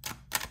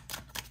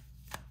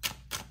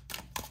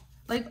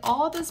 Like,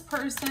 all this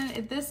person,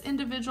 if this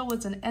individual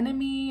was an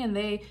enemy and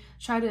they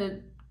try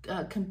to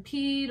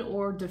compete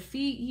or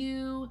defeat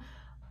you,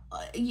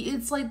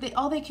 it's like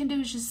all they can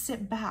do is just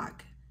sit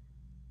back.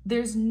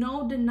 There's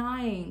no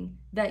denying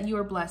that you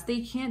are blessed.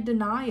 They can't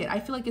deny it. I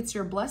feel like it's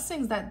your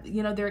blessings that,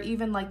 you know, they're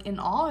even like in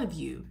awe of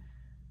you.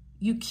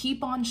 You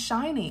keep on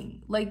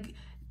shining. Like,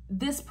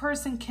 this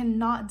person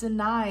cannot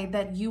deny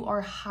that you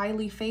are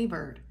highly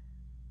favored.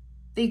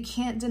 They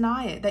can't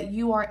deny it, that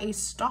you are a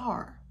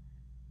star.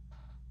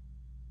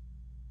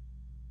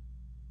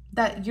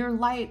 That your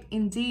light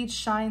indeed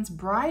shines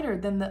brighter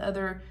than the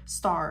other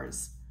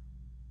stars.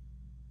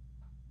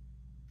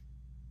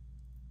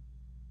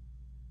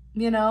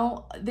 You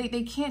know,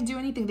 they can't do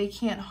anything. They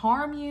can't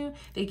harm you.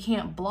 They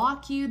can't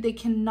block you. They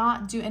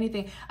cannot do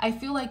anything. I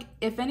feel like,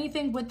 if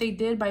anything, what they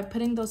did by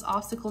putting those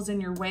obstacles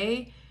in your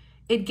way,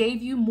 it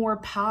gave you more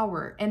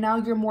power. And now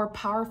you're more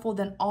powerful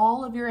than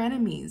all of your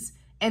enemies.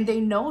 And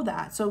they know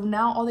that. So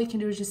now all they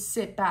can do is just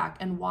sit back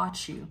and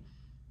watch you.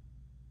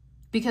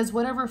 Because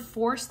whatever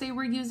force they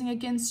were using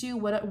against you,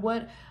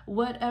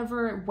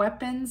 whatever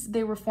weapons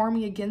they were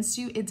forming against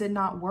you, it did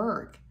not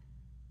work.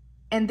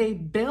 And they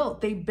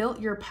built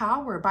your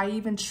power by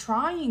even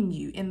trying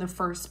you in the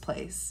first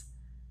place.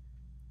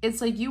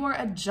 It's like you are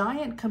a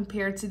giant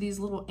compared to these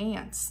little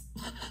ants.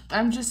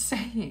 I'm just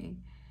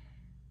saying.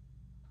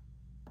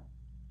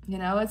 You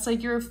know, it's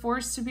like you're a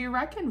force to be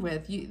reckoned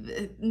with.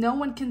 No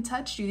one can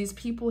touch you. These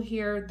people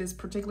here, this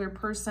particular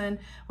person,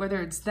 whether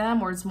it's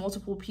them or it's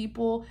multiple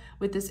people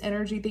with this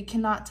energy, they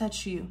cannot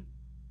touch you.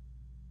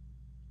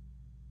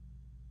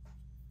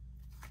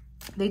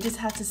 They just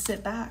have to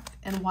sit back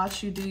and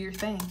watch you do your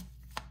thing.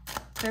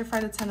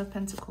 Clarify the 10 of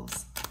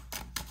Pentacles.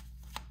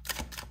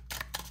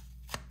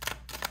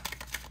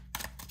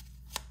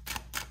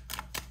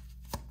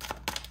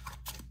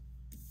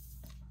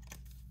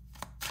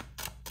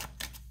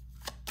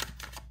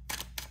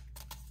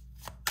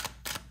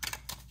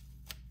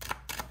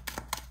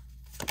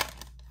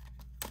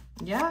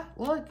 Yeah,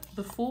 look,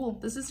 the Fool.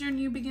 This is your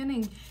new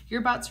beginning. You're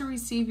about to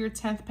receive your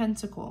 10th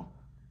Pentacle,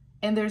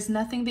 and there's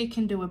nothing they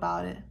can do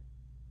about it.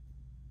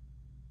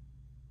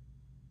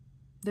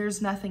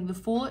 There's nothing. The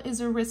Fool is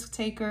a risk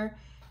taker,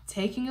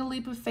 taking a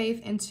leap of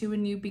faith into a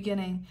new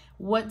beginning.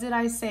 What did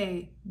I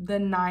say? The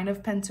 9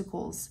 of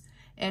Pentacles.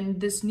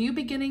 And this new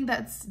beginning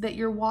that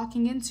you're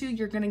walking into,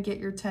 you're going to get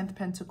your 10th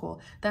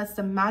Pentacle. That's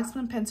the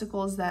maximum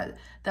pentacles that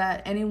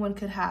anyone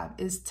could have,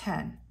 is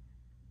 10.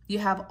 You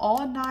have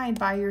all 9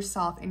 by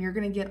yourself, and you're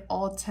going to get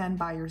all 10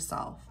 by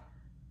yourself.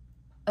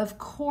 Of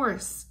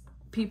course,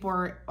 people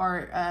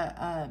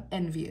are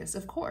envious,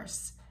 of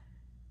course.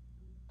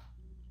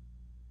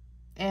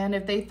 And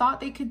if they thought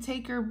they could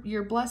take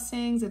your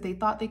blessings, if they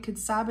thought they could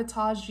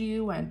sabotage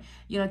you and,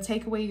 you know,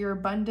 take away your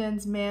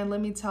abundance, man, let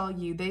me tell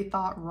you, they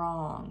thought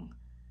wrong.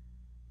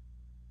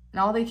 And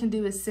all they can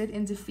do is sit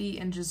in defeat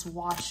and just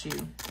watch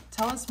you.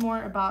 Tell us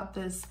more about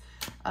this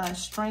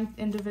strength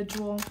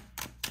individual.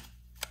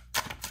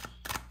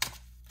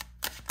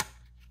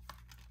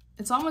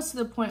 It's almost to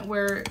the point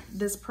where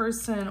this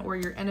person or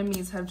your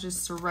enemies have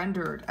just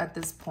surrendered at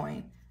this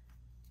point.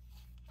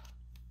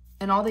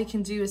 And all they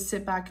can do is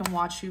sit back and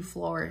watch you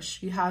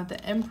flourish. You have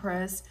the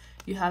Empress,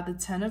 you have the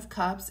 10 of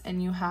Cups,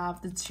 and you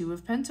have the 2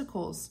 of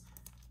Pentacles.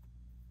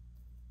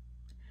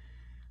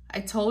 I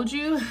told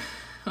you.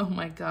 Oh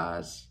my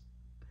gosh.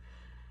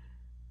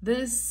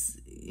 This,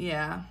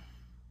 yeah.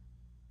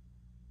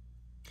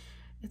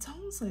 It's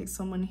almost like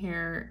someone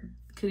here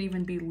could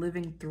even be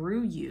living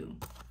through you,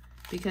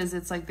 because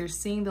it's like they're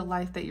seeing the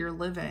life that you're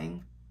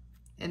living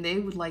and they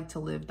would like to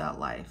live that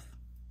life.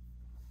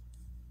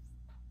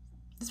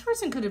 This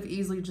person could have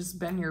easily just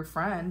been your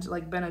friend,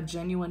 like been a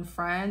genuine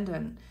friend,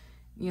 and,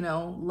 you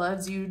know,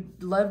 loved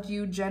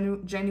you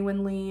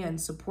genuinely and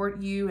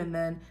support you, and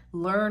then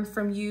learn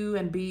from you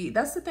and be,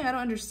 that's the thing I don't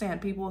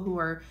understand, people who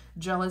are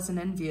jealous and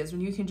envious,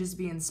 when you can just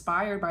be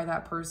inspired by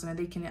that person and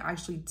they can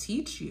actually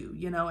teach you,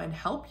 you know, and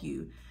help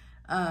you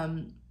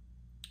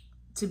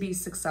to be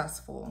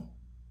successful.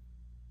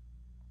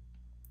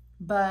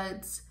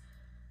 But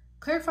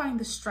clarifying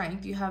the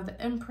strength, you have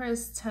the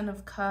Empress, 10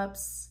 of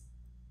Cups,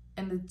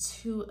 and the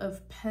 2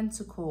 of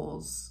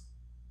Pentacles.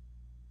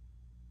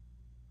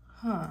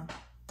 Huh.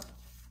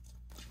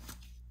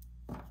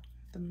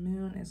 The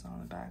Moon is on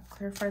the back.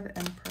 Clarify the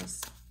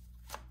Empress.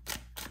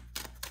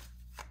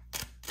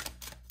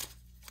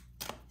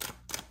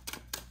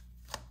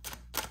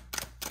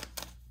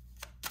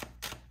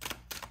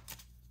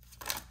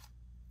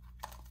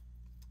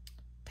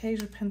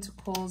 Page of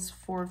Pentacles,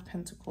 4 of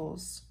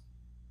Pentacles.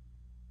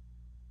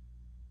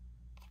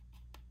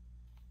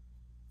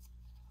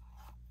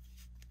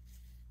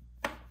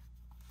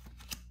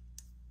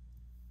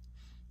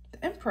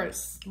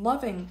 Empress,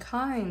 loving,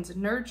 kind,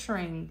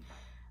 nurturing.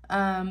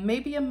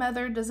 Maybe a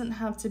mother, doesn't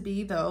have to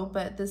be though,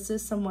 but this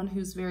is someone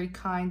who's very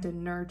kind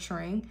and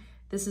nurturing.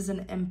 This is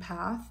an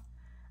empath.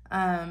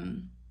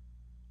 There's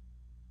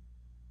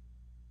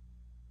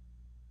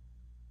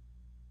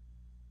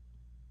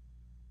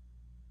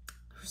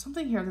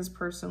something here this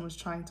person was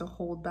trying to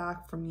hold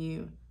back from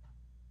you.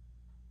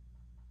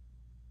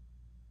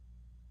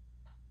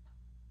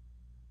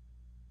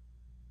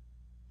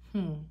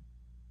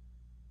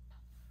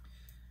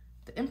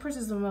 The Empress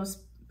is the most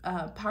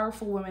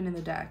powerful woman in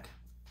the deck.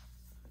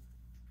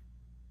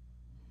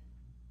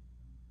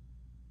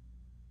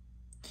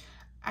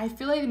 I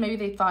feel like maybe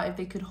they thought if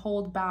they could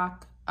hold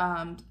back,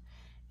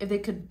 if they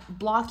could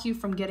block you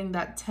from getting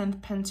that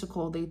 10th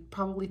pentacle, they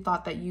probably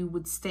thought that you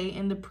would stay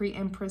in the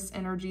pre-Empress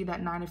energy,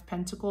 that 9 of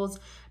Pentacles.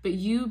 But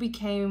you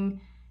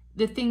became,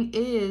 the thing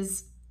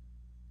is,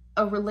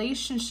 a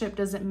relationship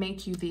doesn't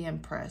make you the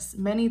Empress.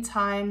 Many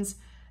times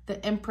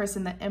the Empress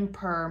and the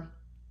Emperor,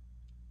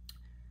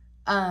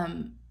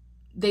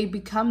 they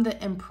become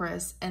the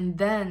Empress and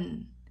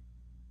then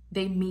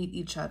they meet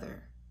each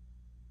other.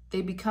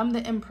 They become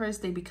the Empress,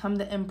 they become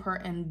the Emperor,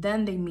 and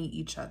then they meet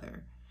each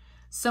other.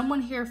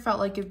 Someone here felt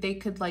like if they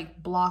could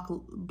like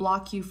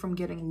block you from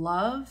getting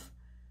love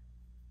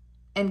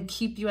and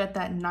keep you at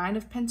that 9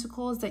 of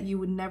Pentacles, that you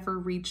would never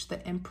reach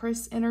the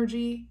Empress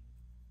energy.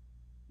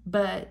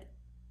 But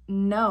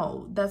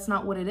no, that's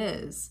not what it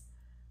is.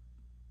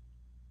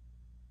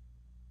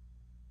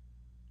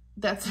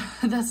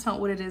 That's not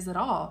what it is at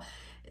all.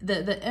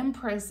 The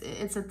Empress,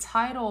 it's a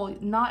title.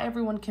 Not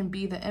everyone can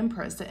be the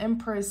Empress. The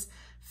Empress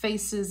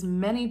faces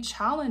many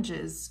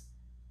challenges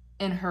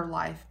in her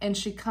life and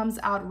she comes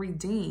out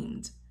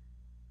redeemed.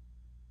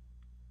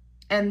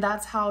 And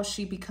that's how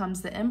she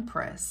becomes the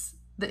Empress.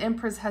 The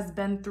Empress has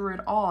been through it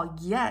all,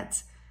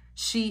 yet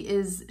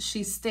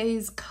she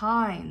stays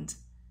kind.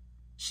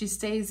 She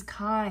stays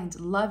kind,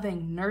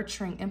 loving,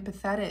 nurturing,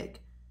 empathetic.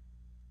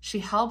 She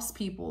helps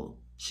people.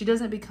 She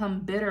doesn't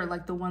become bitter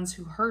like the ones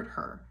who hurt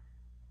her.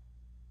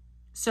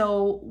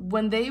 So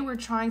when they were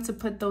trying to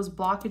put those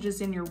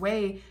blockages in your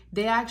way,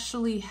 they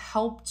actually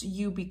helped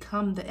you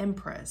become the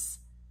Empress.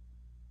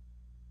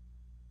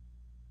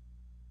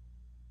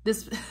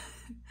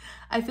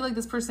 I feel like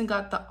this person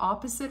got the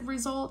opposite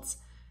results.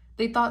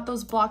 They thought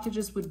those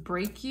blockages would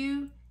break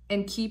you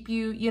and keep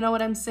you, you know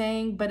what I'm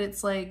saying? But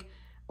it's like,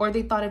 or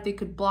they thought if they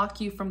could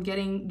block you from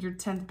getting your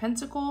 10th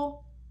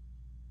pentacle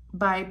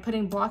by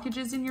putting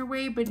blockages in your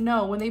way. But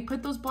no, when they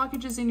put those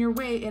blockages in your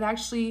way, it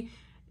actually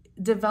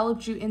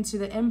developed you into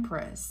the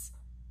Empress.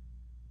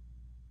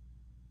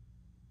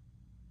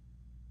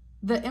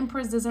 The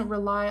Empress doesn't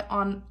rely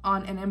on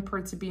an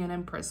Emperor to be an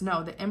Empress.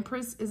 No, the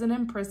Empress is an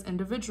Empress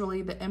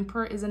individually. The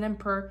Emperor is an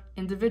Emperor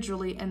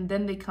individually, and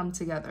then they come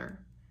together.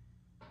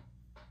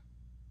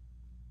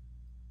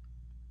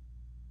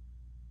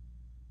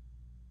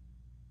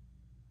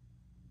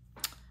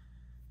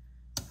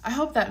 I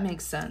hope that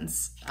makes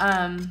sense.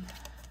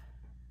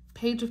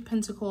 Page of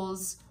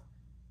Pentacles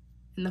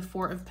and the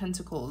 4 of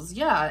Pentacles.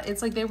 Yeah,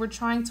 it's like they were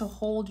trying to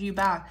hold you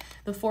back.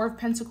 The 4 of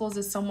Pentacles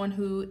is someone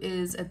who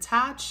is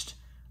attached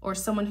or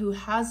someone who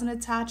has an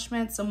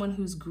attachment, someone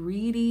who's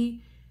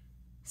greedy,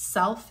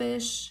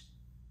 selfish.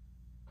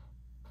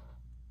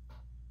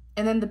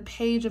 And then the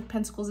Page of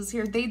Pentacles is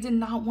here. They did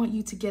not want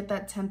you to get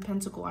that 10th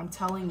pentacle, I'm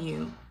telling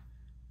you.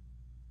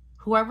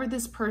 Whoever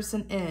this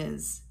person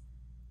is,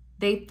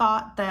 they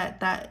thought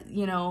that,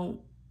 you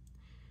know,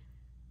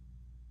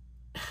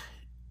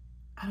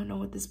 I don't know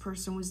what this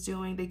person was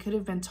doing. They could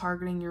have been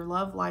targeting your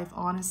love life,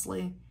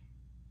 honestly.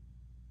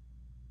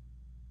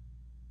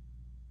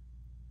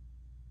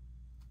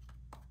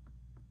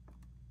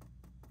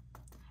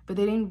 But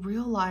they didn't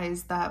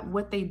realize that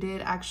what they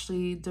did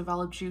actually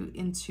developed you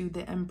into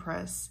the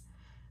Empress.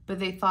 But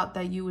they thought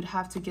that you would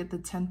have to get the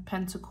 10th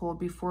pentacle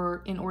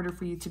in order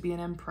for you to be an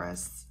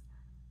Empress.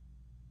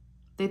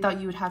 They thought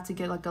you would have to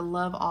get like a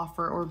love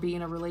offer or be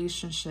in a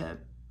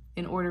relationship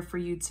in order for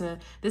you to...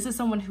 This is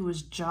someone who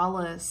was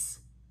jealous.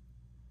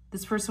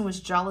 This person was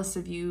jealous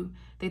of you.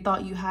 They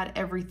thought you had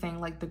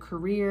everything, like the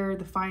career,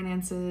 the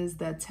finances,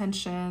 the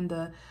attention,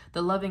 the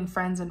loving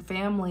friends and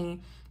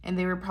family. And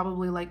they were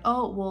probably like,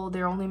 oh, well,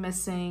 they're only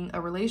missing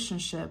a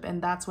relationship.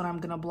 And that's what I'm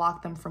going to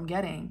block them from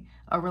getting,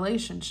 a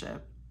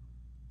relationship.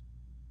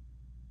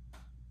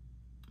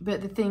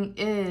 But the thing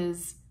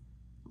is,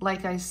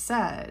 like I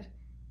said,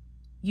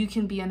 you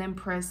can be an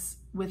Empress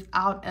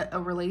without a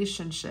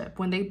relationship.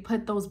 When they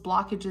put those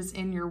blockages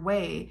in your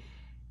way,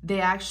 they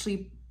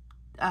actually,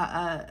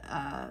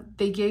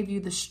 they gave you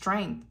the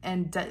strength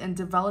and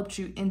developed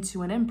you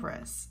into an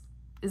Empress.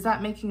 Is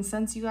that making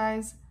sense, you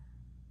guys?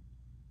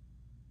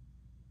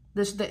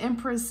 The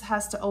Empress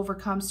has to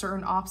overcome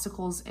certain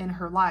obstacles in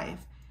her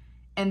life.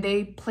 And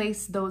they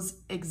placed those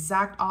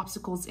exact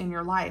obstacles in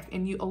your life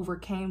and you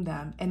overcame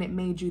them and it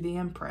made you the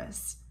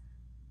Empress.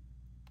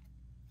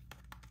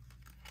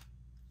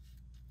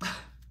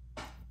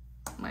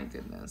 My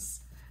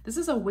goodness. This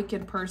is a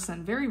wicked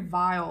person, very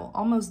vile,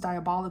 almost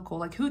diabolical.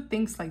 Like, who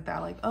thinks like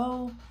that? Like,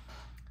 oh,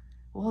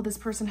 well, this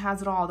person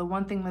has it all. The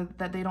one thing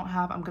that they don't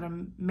have, I'm going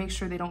to make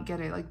sure they don't get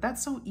it. Like,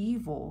 that's so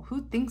evil.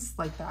 Who thinks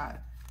like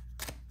that?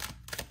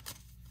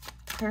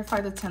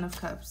 Clarify the 10 of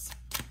Cups.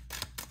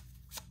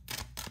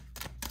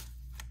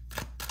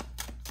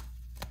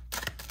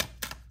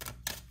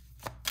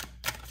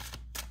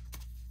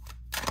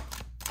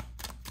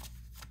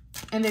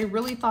 And they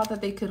really thought that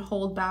they could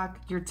hold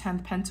back your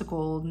 10th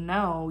pentacle.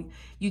 No,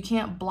 you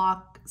can't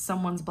block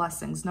someone's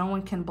blessings. No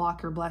one can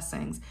block your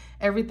blessings.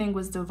 Everything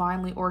was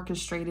divinely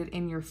orchestrated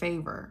in your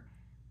favor.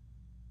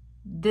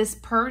 This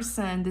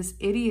person, this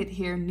idiot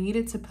here,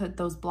 needed to put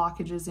those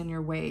blockages in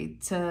your way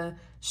to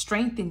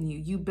strengthen you.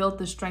 You built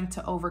the strength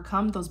to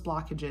overcome those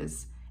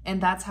blockages. And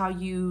that's how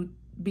you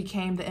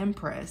became the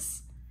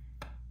Empress.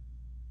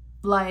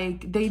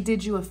 Like, they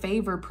did you a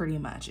favor pretty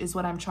much, is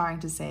what I'm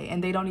trying to say.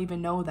 And they don't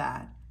even know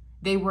that.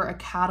 They were a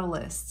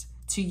catalyst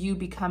to you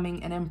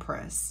becoming an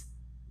Empress.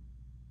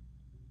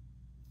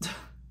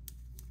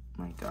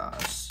 My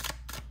gosh.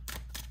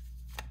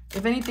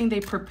 If anything,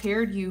 they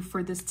prepared you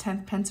for this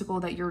 10th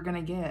pentacle that you're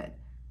going to get.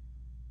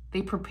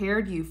 They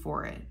prepared you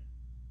for it.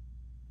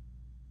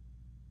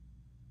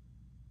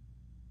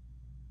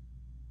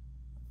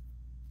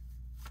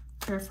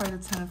 Clarify the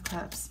 10 of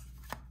Cups.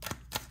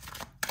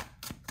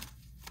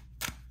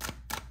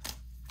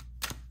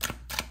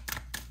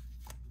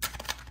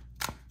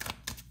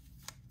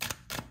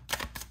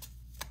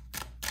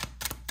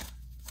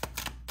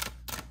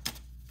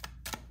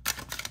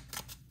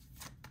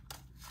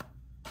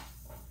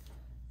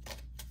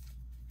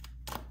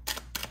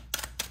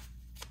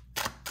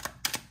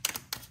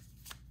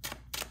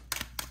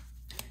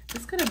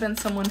 This could have been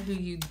someone who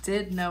you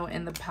did know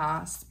in the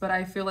past, but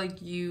I feel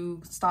like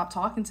you stopped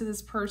talking to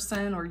this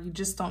person or you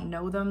just don't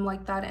know them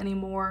like that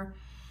anymore.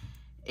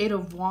 8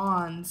 of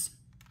Wands.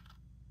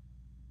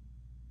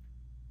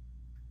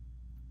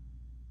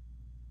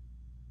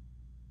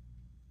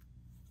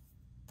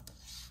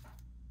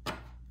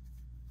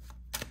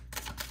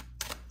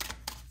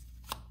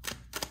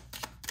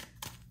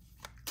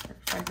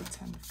 Clarify the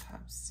 10 of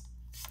Cups.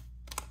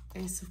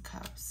 Ace of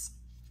Cups.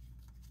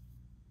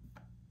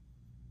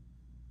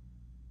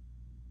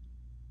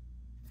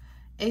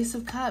 Ace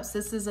of Cups,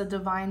 this is a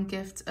divine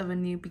gift of a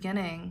new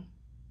beginning.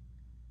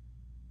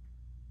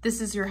 This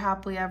is your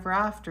happily ever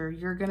after.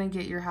 You're going to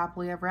get your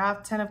happily ever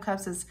after. 10 of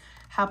Cups is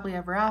happily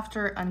ever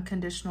after,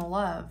 unconditional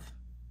love.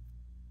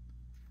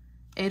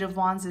 8 of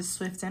Wands is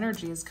swift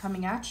energy, is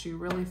coming at you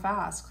really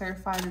fast.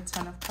 Clarify the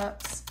 10 of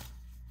Cups.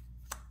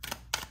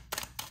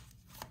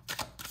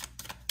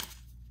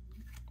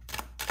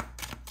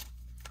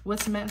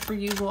 What's meant for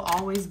you will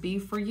always be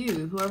for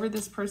you. Whoever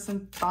this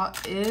person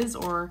thought is,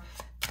 or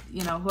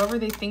you know, whoever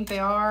they think they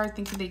are,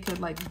 thinking they could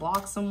like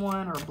block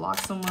someone or block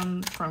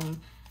someone from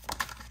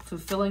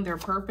fulfilling their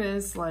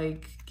purpose,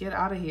 like, get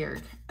out of here.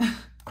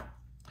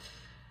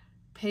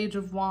 Page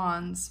of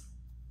Wands.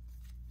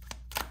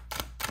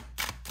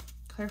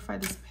 Clarify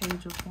this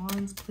Page of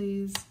Wands,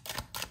 please.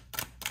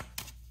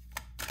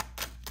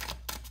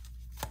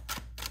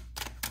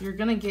 You're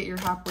going to get your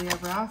happily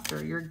ever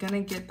after. You're going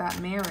to get that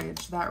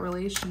marriage, that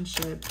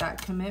relationship,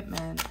 that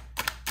commitment.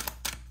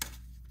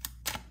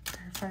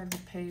 Clarify the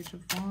Page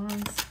of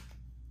Wands.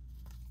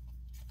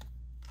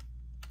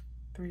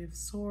 3 of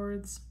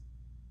Swords.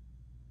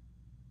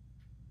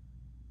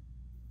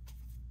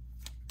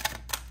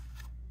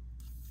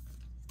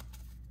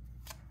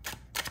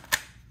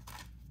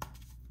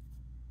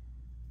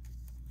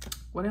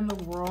 What in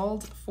the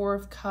world? 4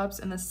 of Cups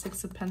and the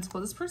 6 of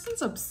Pentacles. This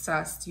person's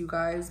obsessed, you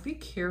guys. Be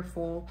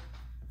careful.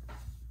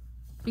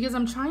 Because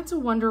I'm trying to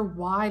wonder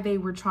why they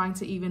were trying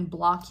to even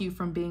block you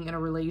from being in a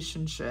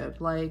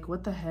relationship. Like,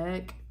 what the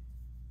heck?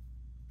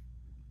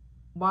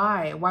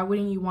 Why? Why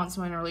wouldn't you want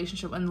someone in a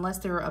relationship unless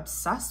they're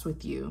obsessed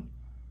with you?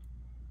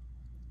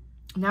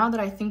 Now that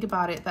I think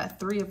about it, that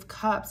Three of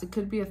Cups, it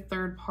could be a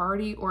third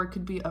party, or it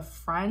could be a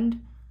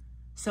friend,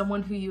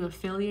 someone who you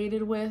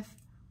affiliated with.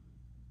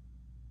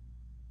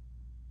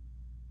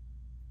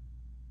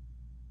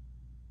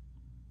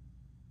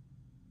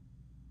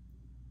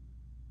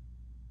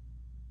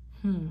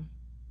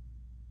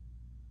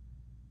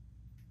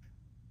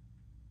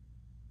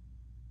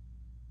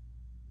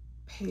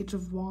 Page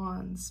of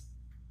Wands.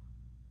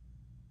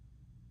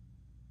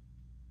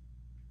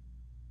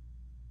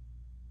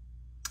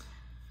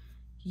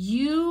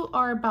 You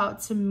are about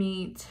to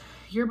meet,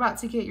 you're about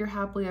to get your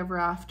happily ever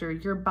after.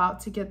 You're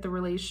about to get the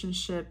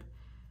relationship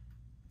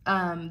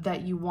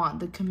that you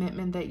want, the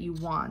commitment that you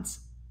want.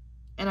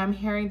 And I'm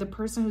hearing the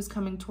person who's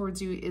coming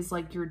towards you is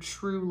like your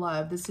true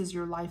love. This is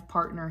your life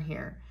partner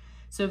here.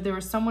 So if there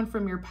was someone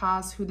from your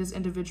past who this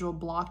individual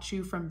blocked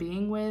you from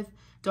being with,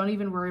 don't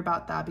even worry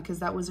about that, because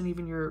that wasn't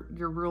even your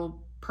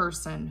real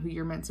person who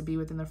you're meant to be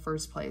with in the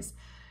first place.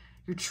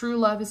 Your true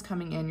love is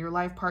coming in. Your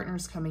life partner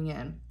is coming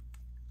in.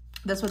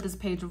 That's what this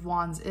Page of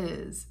Wands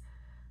is.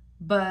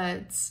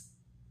 But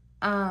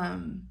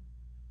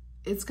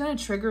it's going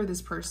to trigger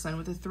this person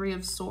with the Three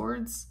of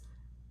Swords.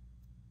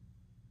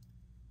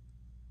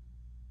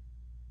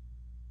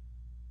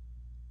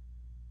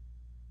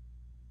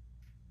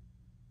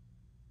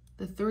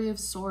 The Three of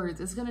Swords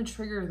is going to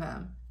trigger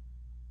them.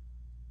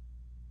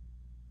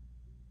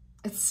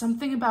 It's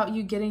something about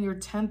you getting your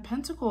 10th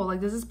pentacle. Like,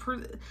 does this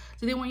do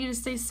they want you to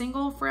stay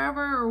single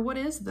forever, or what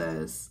is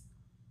this?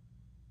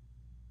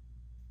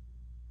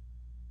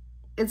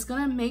 It's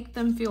going to make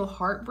them feel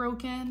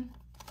heartbroken.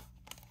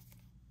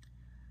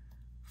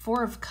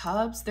 Four of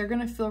Cups, they're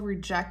going to feel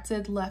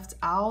rejected, left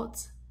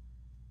out.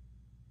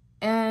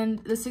 And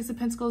the Six of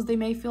Pentacles, they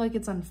may feel like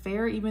it's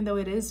unfair, even though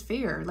it is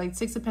fair. Like,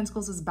 Six of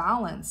Pentacles is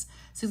balance.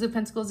 Six of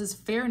Pentacles is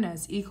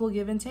fairness, equal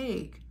give and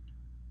take.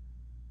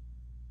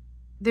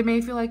 They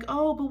may feel like,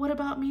 oh, but what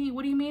about me?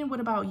 What do you mean,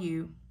 what about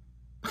you?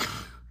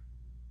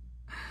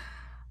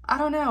 I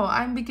don't know.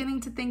 I'm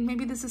beginning to think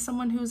maybe this is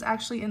someone who's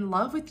actually in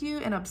love with you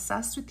and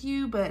obsessed with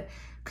you, but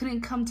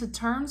couldn't come to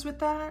terms with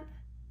that.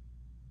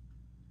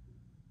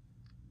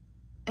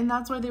 And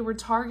that's why they were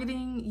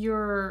targeting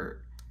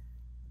your,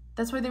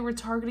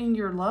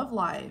 love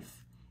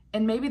life.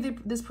 And maybe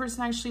this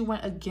person actually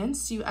went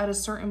against you at a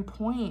certain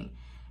point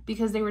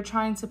because they were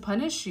trying to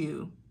punish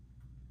you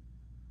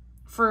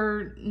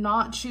for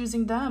not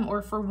choosing them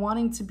or for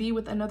wanting to be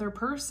with another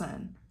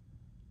person.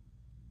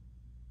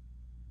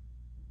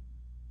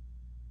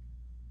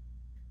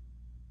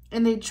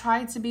 And they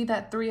tried to be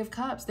that Three of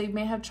Cups. They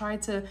may have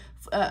tried to,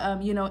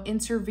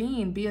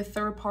 intervene, be a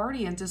third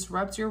party and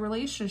disrupt your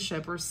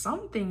relationship or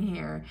something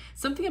here.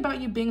 Something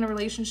about you being in a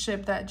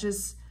relationship that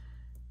just,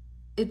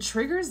 it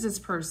triggers this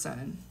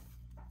person.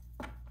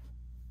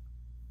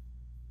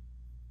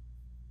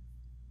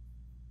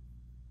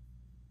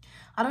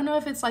 I don't know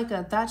if it's like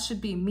a, that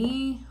should be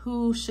me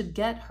who should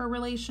get her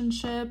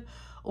relationship,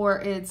 or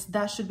it's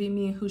that should be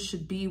me who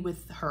should be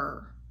with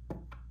her.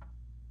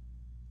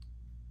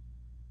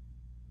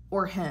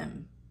 Or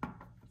him,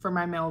 for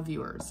my male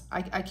viewers.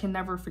 I can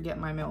never forget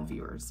my male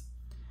viewers.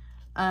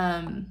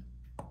 I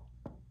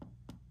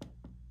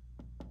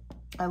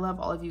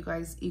love all of you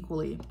guys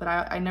equally, but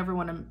I never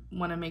want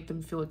to make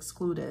them feel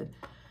excluded.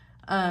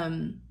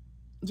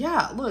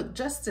 Yeah, look,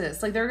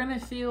 justice. Like, they're gonna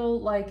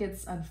feel like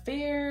it's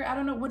unfair. I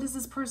don't know, what is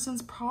this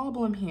person's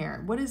problem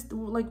here? What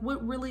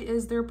really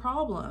is their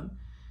problem?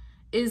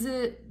 Is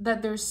it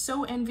that they're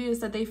so envious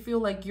that they feel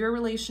like your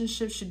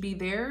relationship should be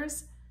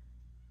theirs?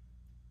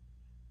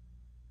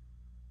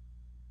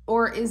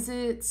 Or is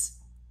it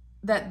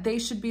that they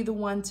should be the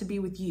one to be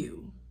with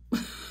you?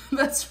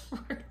 That's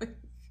really...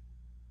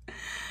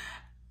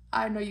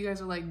 I know you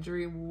guys are like,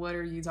 Dream, what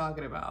are you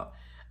talking about?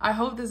 I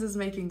hope this is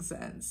making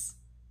sense.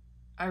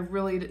 I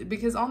really...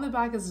 Because on the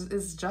back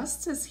is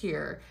justice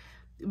here.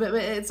 But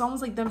it's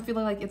almost like them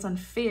feeling like it's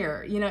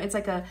unfair. You know, it's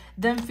like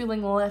them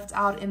feeling left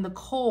out in the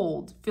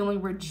cold,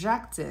 feeling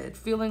rejected,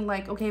 feeling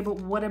like, okay, but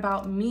what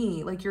about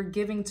me? Like, you're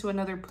giving to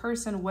another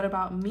person. What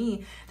about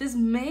me? This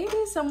may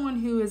be someone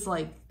who is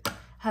like,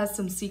 has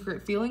some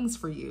secret feelings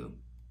for you.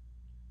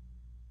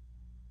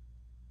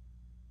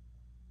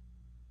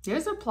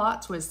 There's a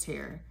plot twist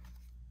here.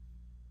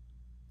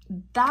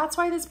 That's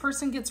why this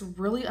person gets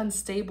really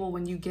unstable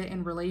when you get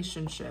in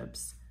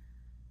relationships.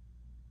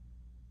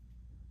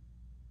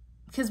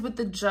 Because with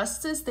the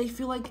justice, they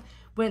feel like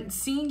when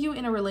seeing you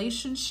in a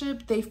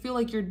relationship, they feel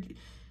like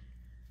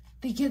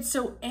they get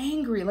so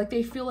angry. Like,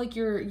 they feel like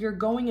you're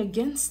going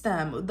against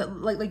them,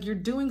 that like you're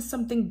doing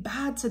something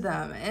bad to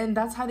them. And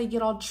that's how they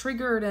get all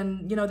triggered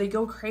and, they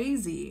go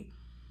crazy.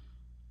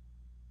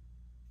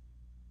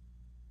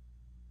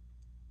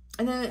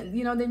 And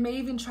then, they may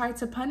even try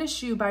to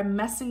punish you by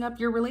messing up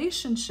your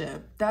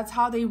relationship. That's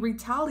how they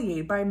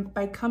retaliate,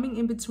 by coming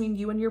in between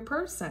you and your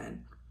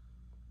person.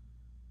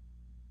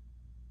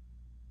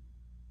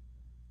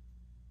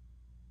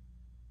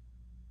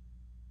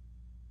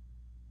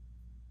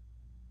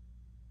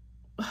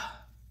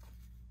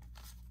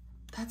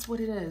 That's what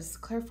it is.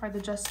 Clarify the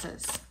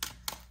justice.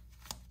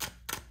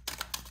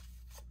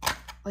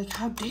 Like,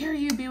 how dare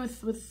you be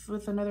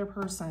with another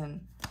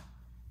person?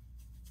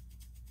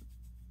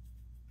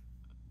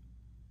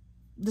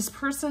 This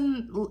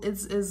person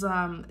is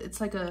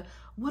it's like a,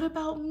 what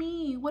about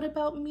me? What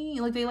about me?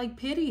 Like, they like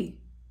pity.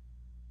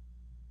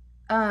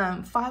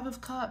 5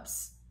 of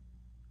Cups,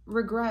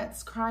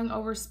 regrets, crying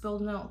over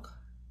spilled milk.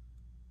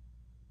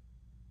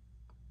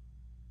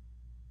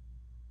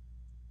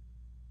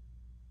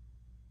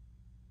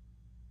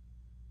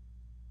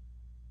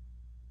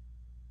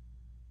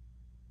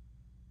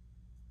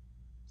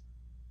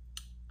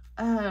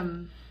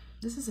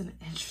 This is an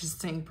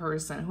interesting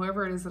person,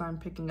 whoever it is that I'm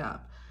picking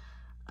up.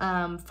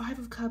 5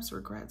 of Cups,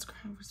 regrets,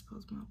 crying over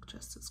spilled milk.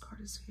 Justice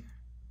card is here.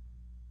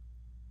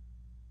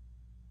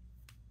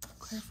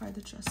 Clarify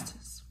the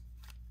justice.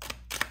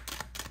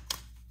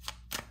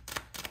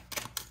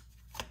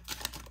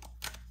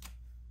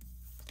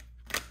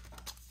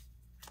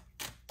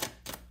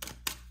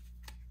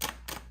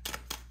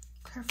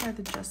 Clarify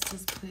the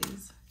justice,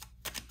 please.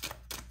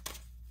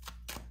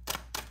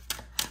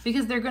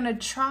 Because they're going to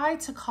try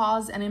to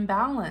cause an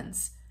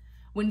imbalance.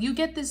 When you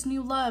get this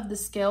new love, the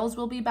scales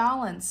will be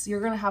balanced. You're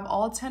going to have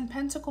all 10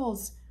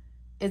 pentacles.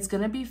 It's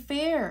going to be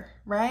fair,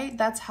 right?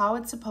 That's how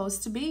it's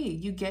supposed to be.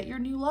 You get your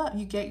new love.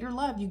 You get your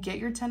love. You get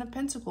your 10 of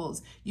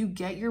pentacles. You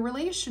get your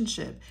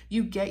relationship.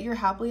 You get your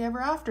happily ever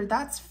after.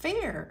 That's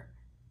fair.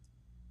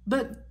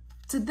 But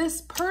to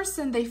this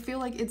person, they feel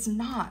like it's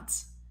not.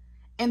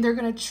 And they're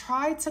going to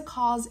try to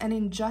cause an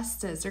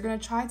injustice. They're going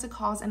to try to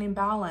cause an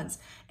imbalance.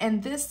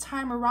 And this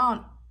time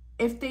around,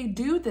 if they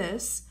do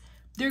this,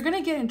 they're going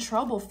to get in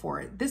trouble for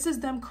it. This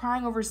is them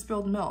crying over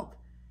spilled milk.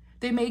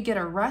 They may get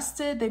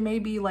arrested. They may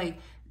be like,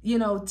 you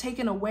know,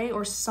 taken away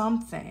or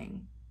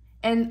something.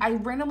 And I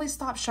randomly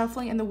stopped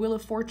shuffling in the Wheel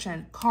of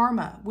Fortune.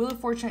 Karma. Wheel of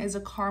Fortune is a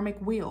karmic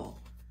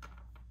wheel.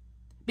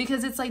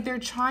 Because it's like they're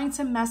trying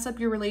to mess up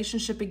your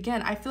relationship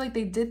again. I feel like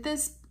they did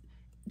this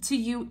to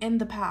you in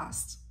the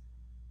past.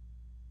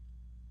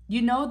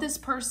 You know this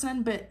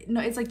person, but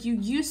no, it's like you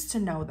used to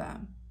know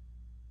them.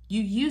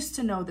 You used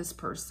to know this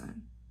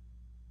person.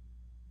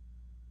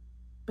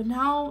 But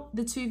now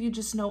the two of you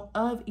just know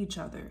of each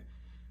other.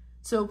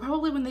 So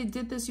probably when they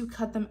did this, you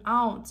cut them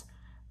out,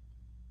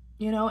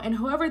 you know, and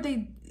whoever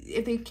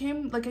if they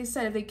came, like I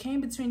said, if they came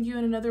between you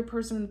and another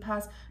person in the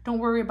past, don't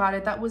worry about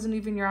it. That wasn't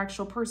even your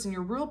actual person.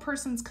 Your real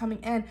person's coming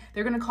in.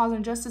 They're going to cause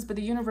injustice, but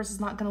the universe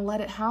is not going to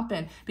let it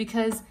happen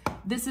because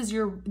this is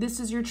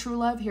your true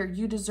love here.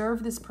 You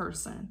deserve this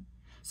person.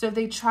 So if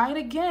they try it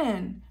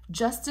again,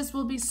 justice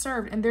will be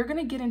served and they're going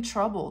to get in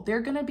trouble.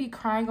 They're going to be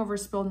crying over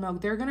spilled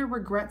milk. They're going to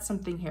regret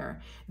something here.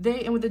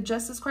 And with the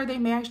justice card, they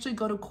may actually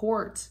go to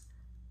court.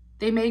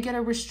 They may get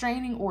a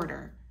restraining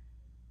order.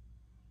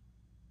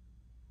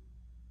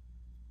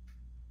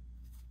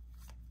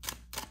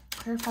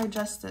 Clarify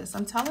justice.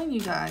 I'm telling you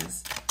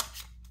guys.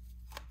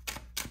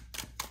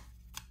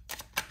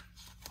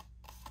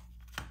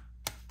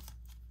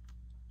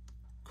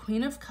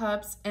 Queen of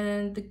Cups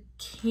and the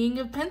King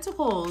of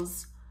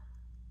Pentacles.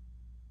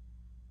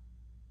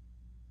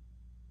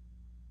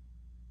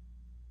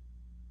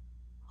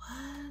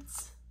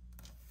 What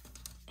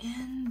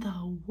in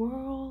the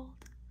world?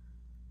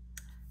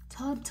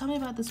 Tell me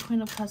about this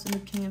Queen of Cups and the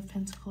King of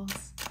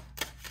Pentacles.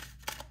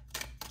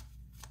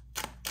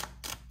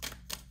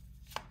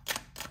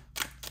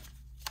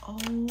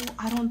 Oh,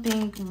 I don't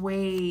think,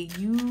 wait,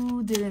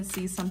 you didn't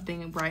see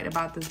something right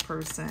about this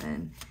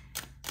person.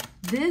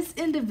 This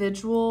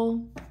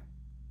individual,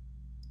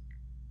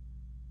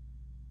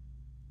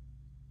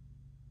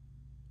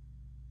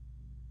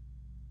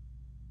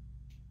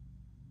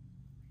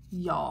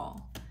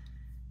 y'all,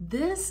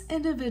 this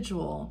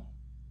individual,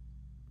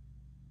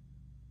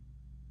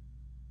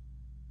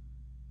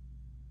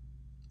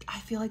 I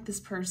feel like this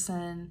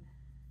person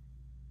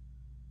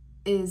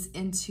is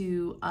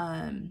into,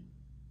 I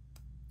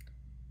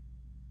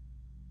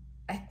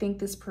think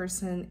this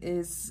person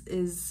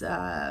is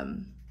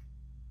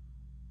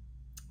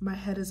my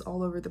head is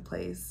all over the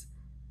place,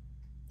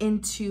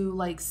 into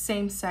like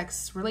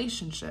same-sex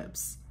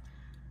relationships.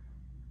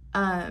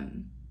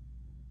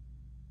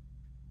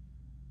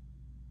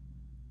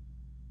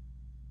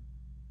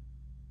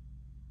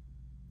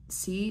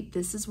 See,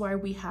 this is why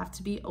we have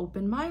to be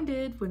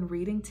open-minded when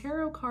reading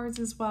tarot cards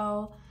as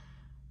well.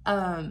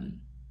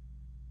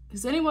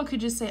 Because anyone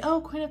could just say, oh,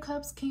 Queen of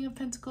Cups, King of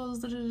Pentacles,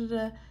 da, da, da,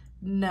 da.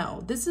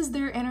 No, this is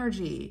their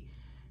energy.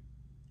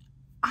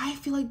 I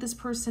feel like this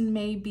person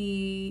may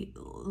be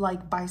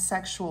like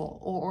bisexual,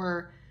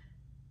 or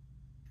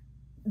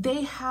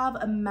they have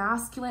a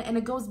masculine, and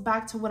it goes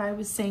back to what I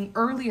was saying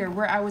earlier,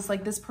 where I was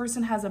like, this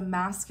person has a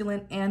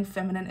masculine and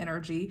feminine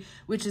energy,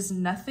 which is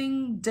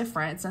nothing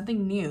different. It's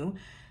nothing new.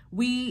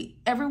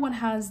 Everyone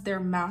has their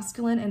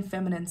masculine and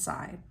feminine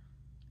side,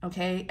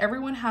 okay?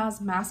 Everyone has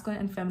masculine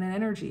and feminine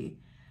energy,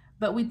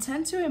 but we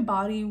tend to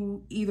embody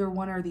either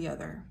one or the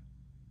other.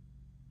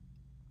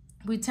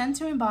 We tend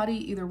to embody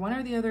either one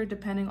or the other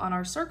depending on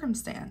our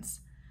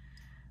circumstance.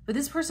 But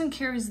this person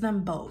carries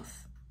them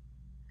both.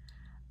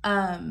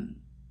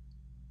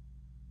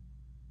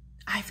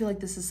 I feel like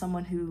this is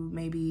someone who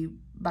may be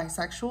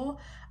bisexual.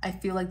 I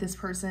feel like this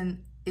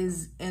person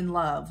is in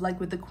love. Like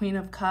with the Queen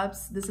of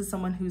Cups, this is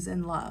someone who's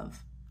in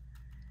love.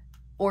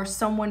 Or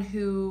someone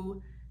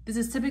who, this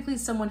is typically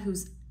someone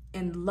who's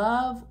in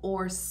love,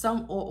 or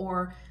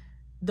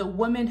the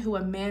woman who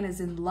a man is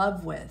in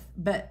love with.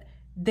 But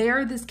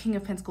they're this King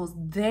of Pentacles.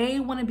 They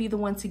want to be the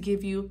one to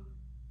give you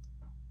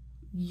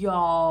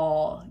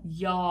y'all.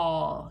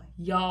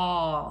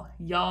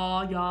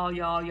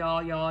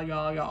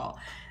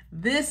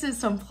 This is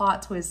some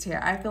plot twist here.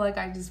 I feel like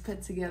I just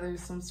put together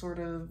some sort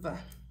of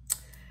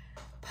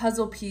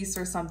puzzle piece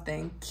or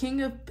something.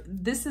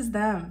 This is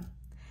them.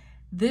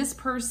 This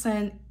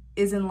person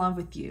is in love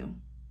with you.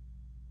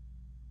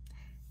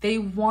 They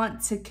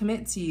want to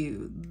commit to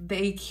you.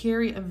 They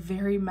carry a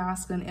very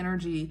masculine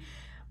energy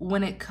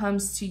when it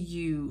comes to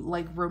you,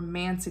 like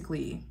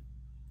romantically.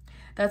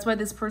 That's why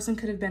this person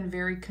could have been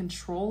very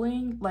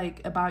controlling,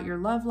 like about your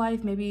love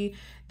life. Maybe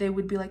they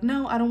would be like,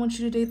 no, I don't want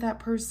you to date that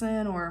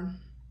person, or,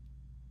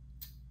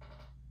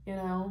 you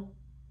know.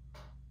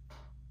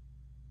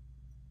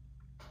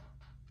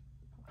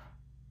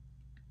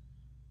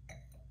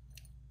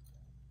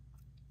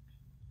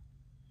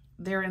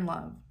 They're in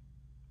love.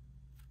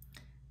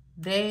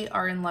 They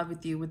are in love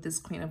with you with this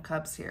Queen of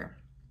Cups here.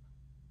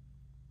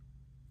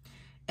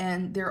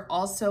 And they're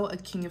also a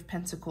King of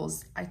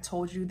Pentacles. I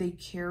told you they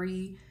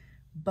carry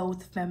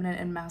both feminine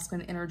and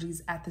masculine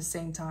energies at the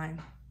same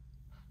time.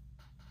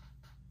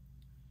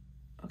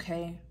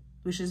 Okay?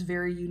 Which is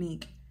very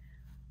unique.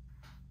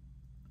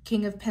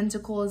 King of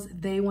Pentacles,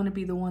 they want to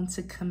be the one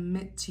to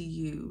commit to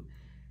you.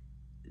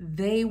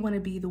 They want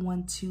to be the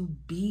one to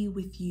be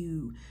with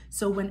you.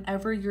 So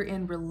whenever you're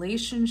in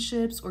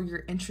relationships or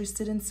you're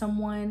interested in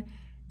someone,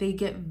 they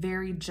get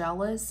very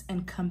jealous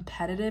and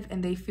competitive,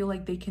 and they feel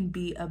like they can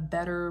be a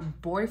better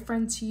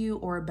boyfriend to you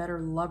or a better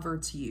lover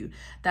to you.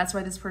 That's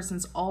why this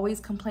person's always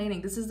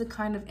complaining. This is the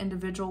kind of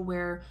individual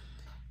where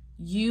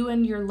you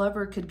and your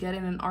lover could get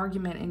in an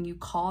argument and you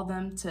call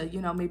them to,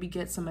 you know, maybe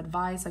get some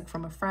advice like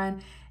from a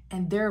friend,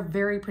 and they're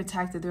very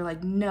protective. They're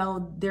like,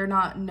 no, they're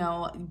not,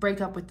 no,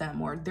 break up with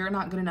them, or they're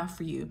not good enough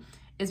for you.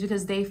 It's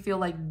because they feel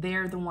like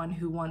they're the one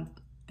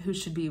who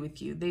should be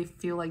with you. They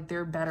feel like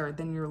they're better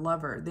than your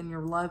lover, than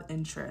your love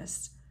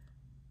interest.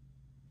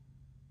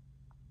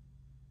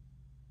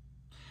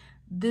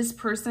 This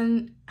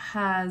person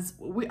has,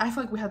 I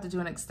feel like we have to do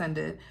an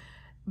extended,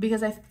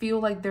 because I feel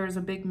like there's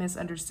a big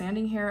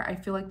misunderstanding here. I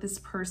feel like this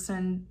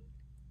person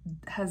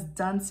has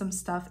done some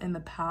stuff in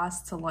the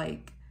past to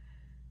like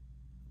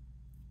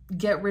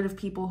get rid of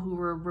people who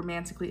were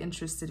romantically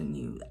interested in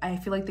you. I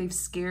feel like they've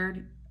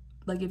scared,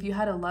 like if you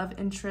had a love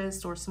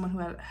interest or someone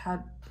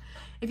who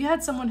if you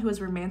had someone who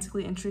was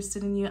romantically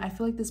interested in you, I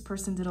feel like this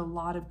person did a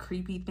lot of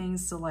creepy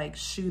things to like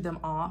shoo them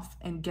off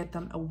and get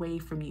them away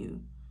from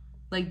you.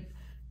 Like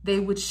they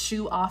would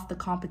shoo off the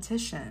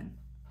competition.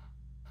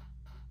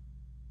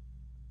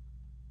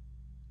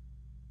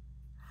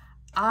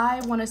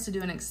 I want us to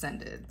do an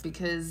extended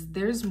because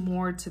there's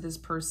more to this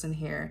person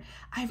here.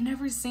 I've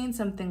never seen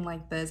something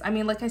like this. I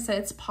mean, like I said,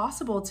 it's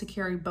possible to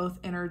carry both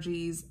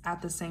energies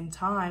at the same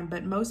time,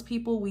 but most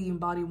people, we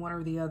embody one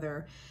or the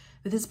other.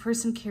 But this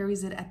person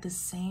carries it at the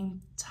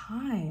same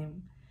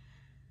time.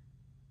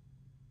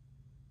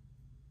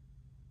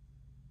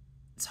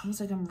 It's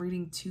almost like I'm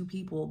reading two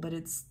people, but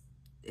it's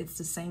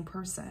the same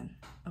person,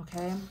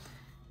 okay?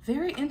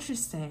 Very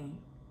interesting.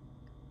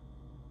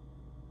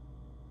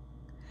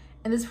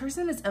 And this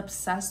person is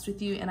obsessed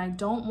with you, and I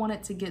don't want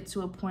it to get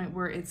to a point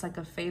where it's like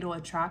a fatal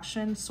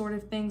attraction sort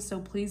of thing, so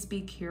please be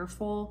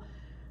careful.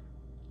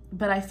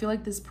 But I feel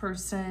like this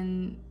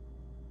person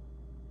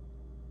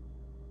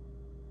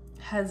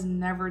has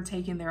never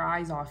taken their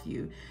eyes off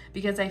you,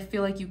 because I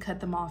feel like you cut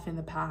them off in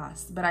the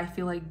past, but I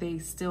feel like they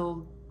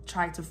still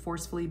try to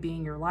forcefully be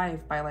in your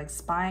life by like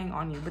spying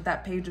on you. With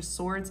that Page of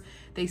Swords,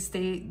 they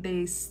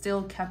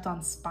still kept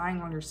on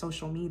spying on your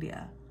social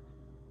media.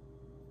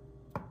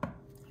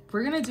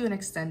 We're gonna do an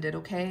extended,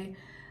 okay?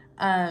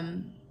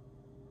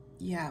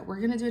 Yeah, we're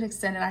gonna do an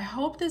extended. I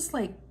hope this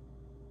like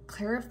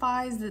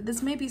clarifies that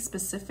this may be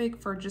specific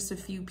for just a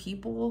few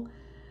people,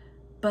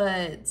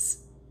 but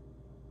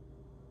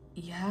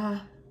yeah,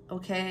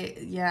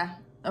 okay, yeah,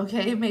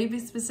 okay, it may be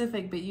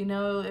specific, but you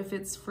know if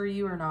it's for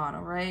you or not,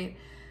 all right?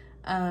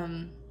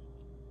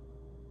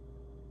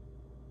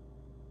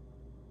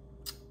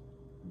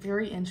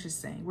 Very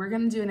interesting. We're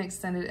gonna do an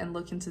extended and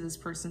look into this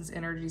person's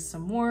energy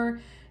some more.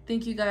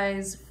 Thank you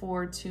guys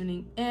for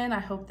tuning in. I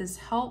hope this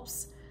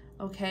helps.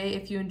 Okay,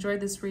 if you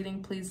enjoyed this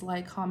reading, please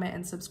like, comment,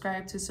 and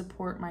subscribe to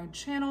support my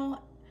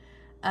channel.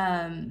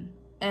 And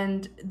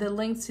the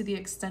link to the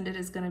extended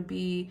is going to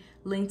be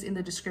linked in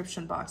the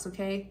description box.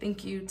 Okay,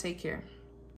 thank you. Take care.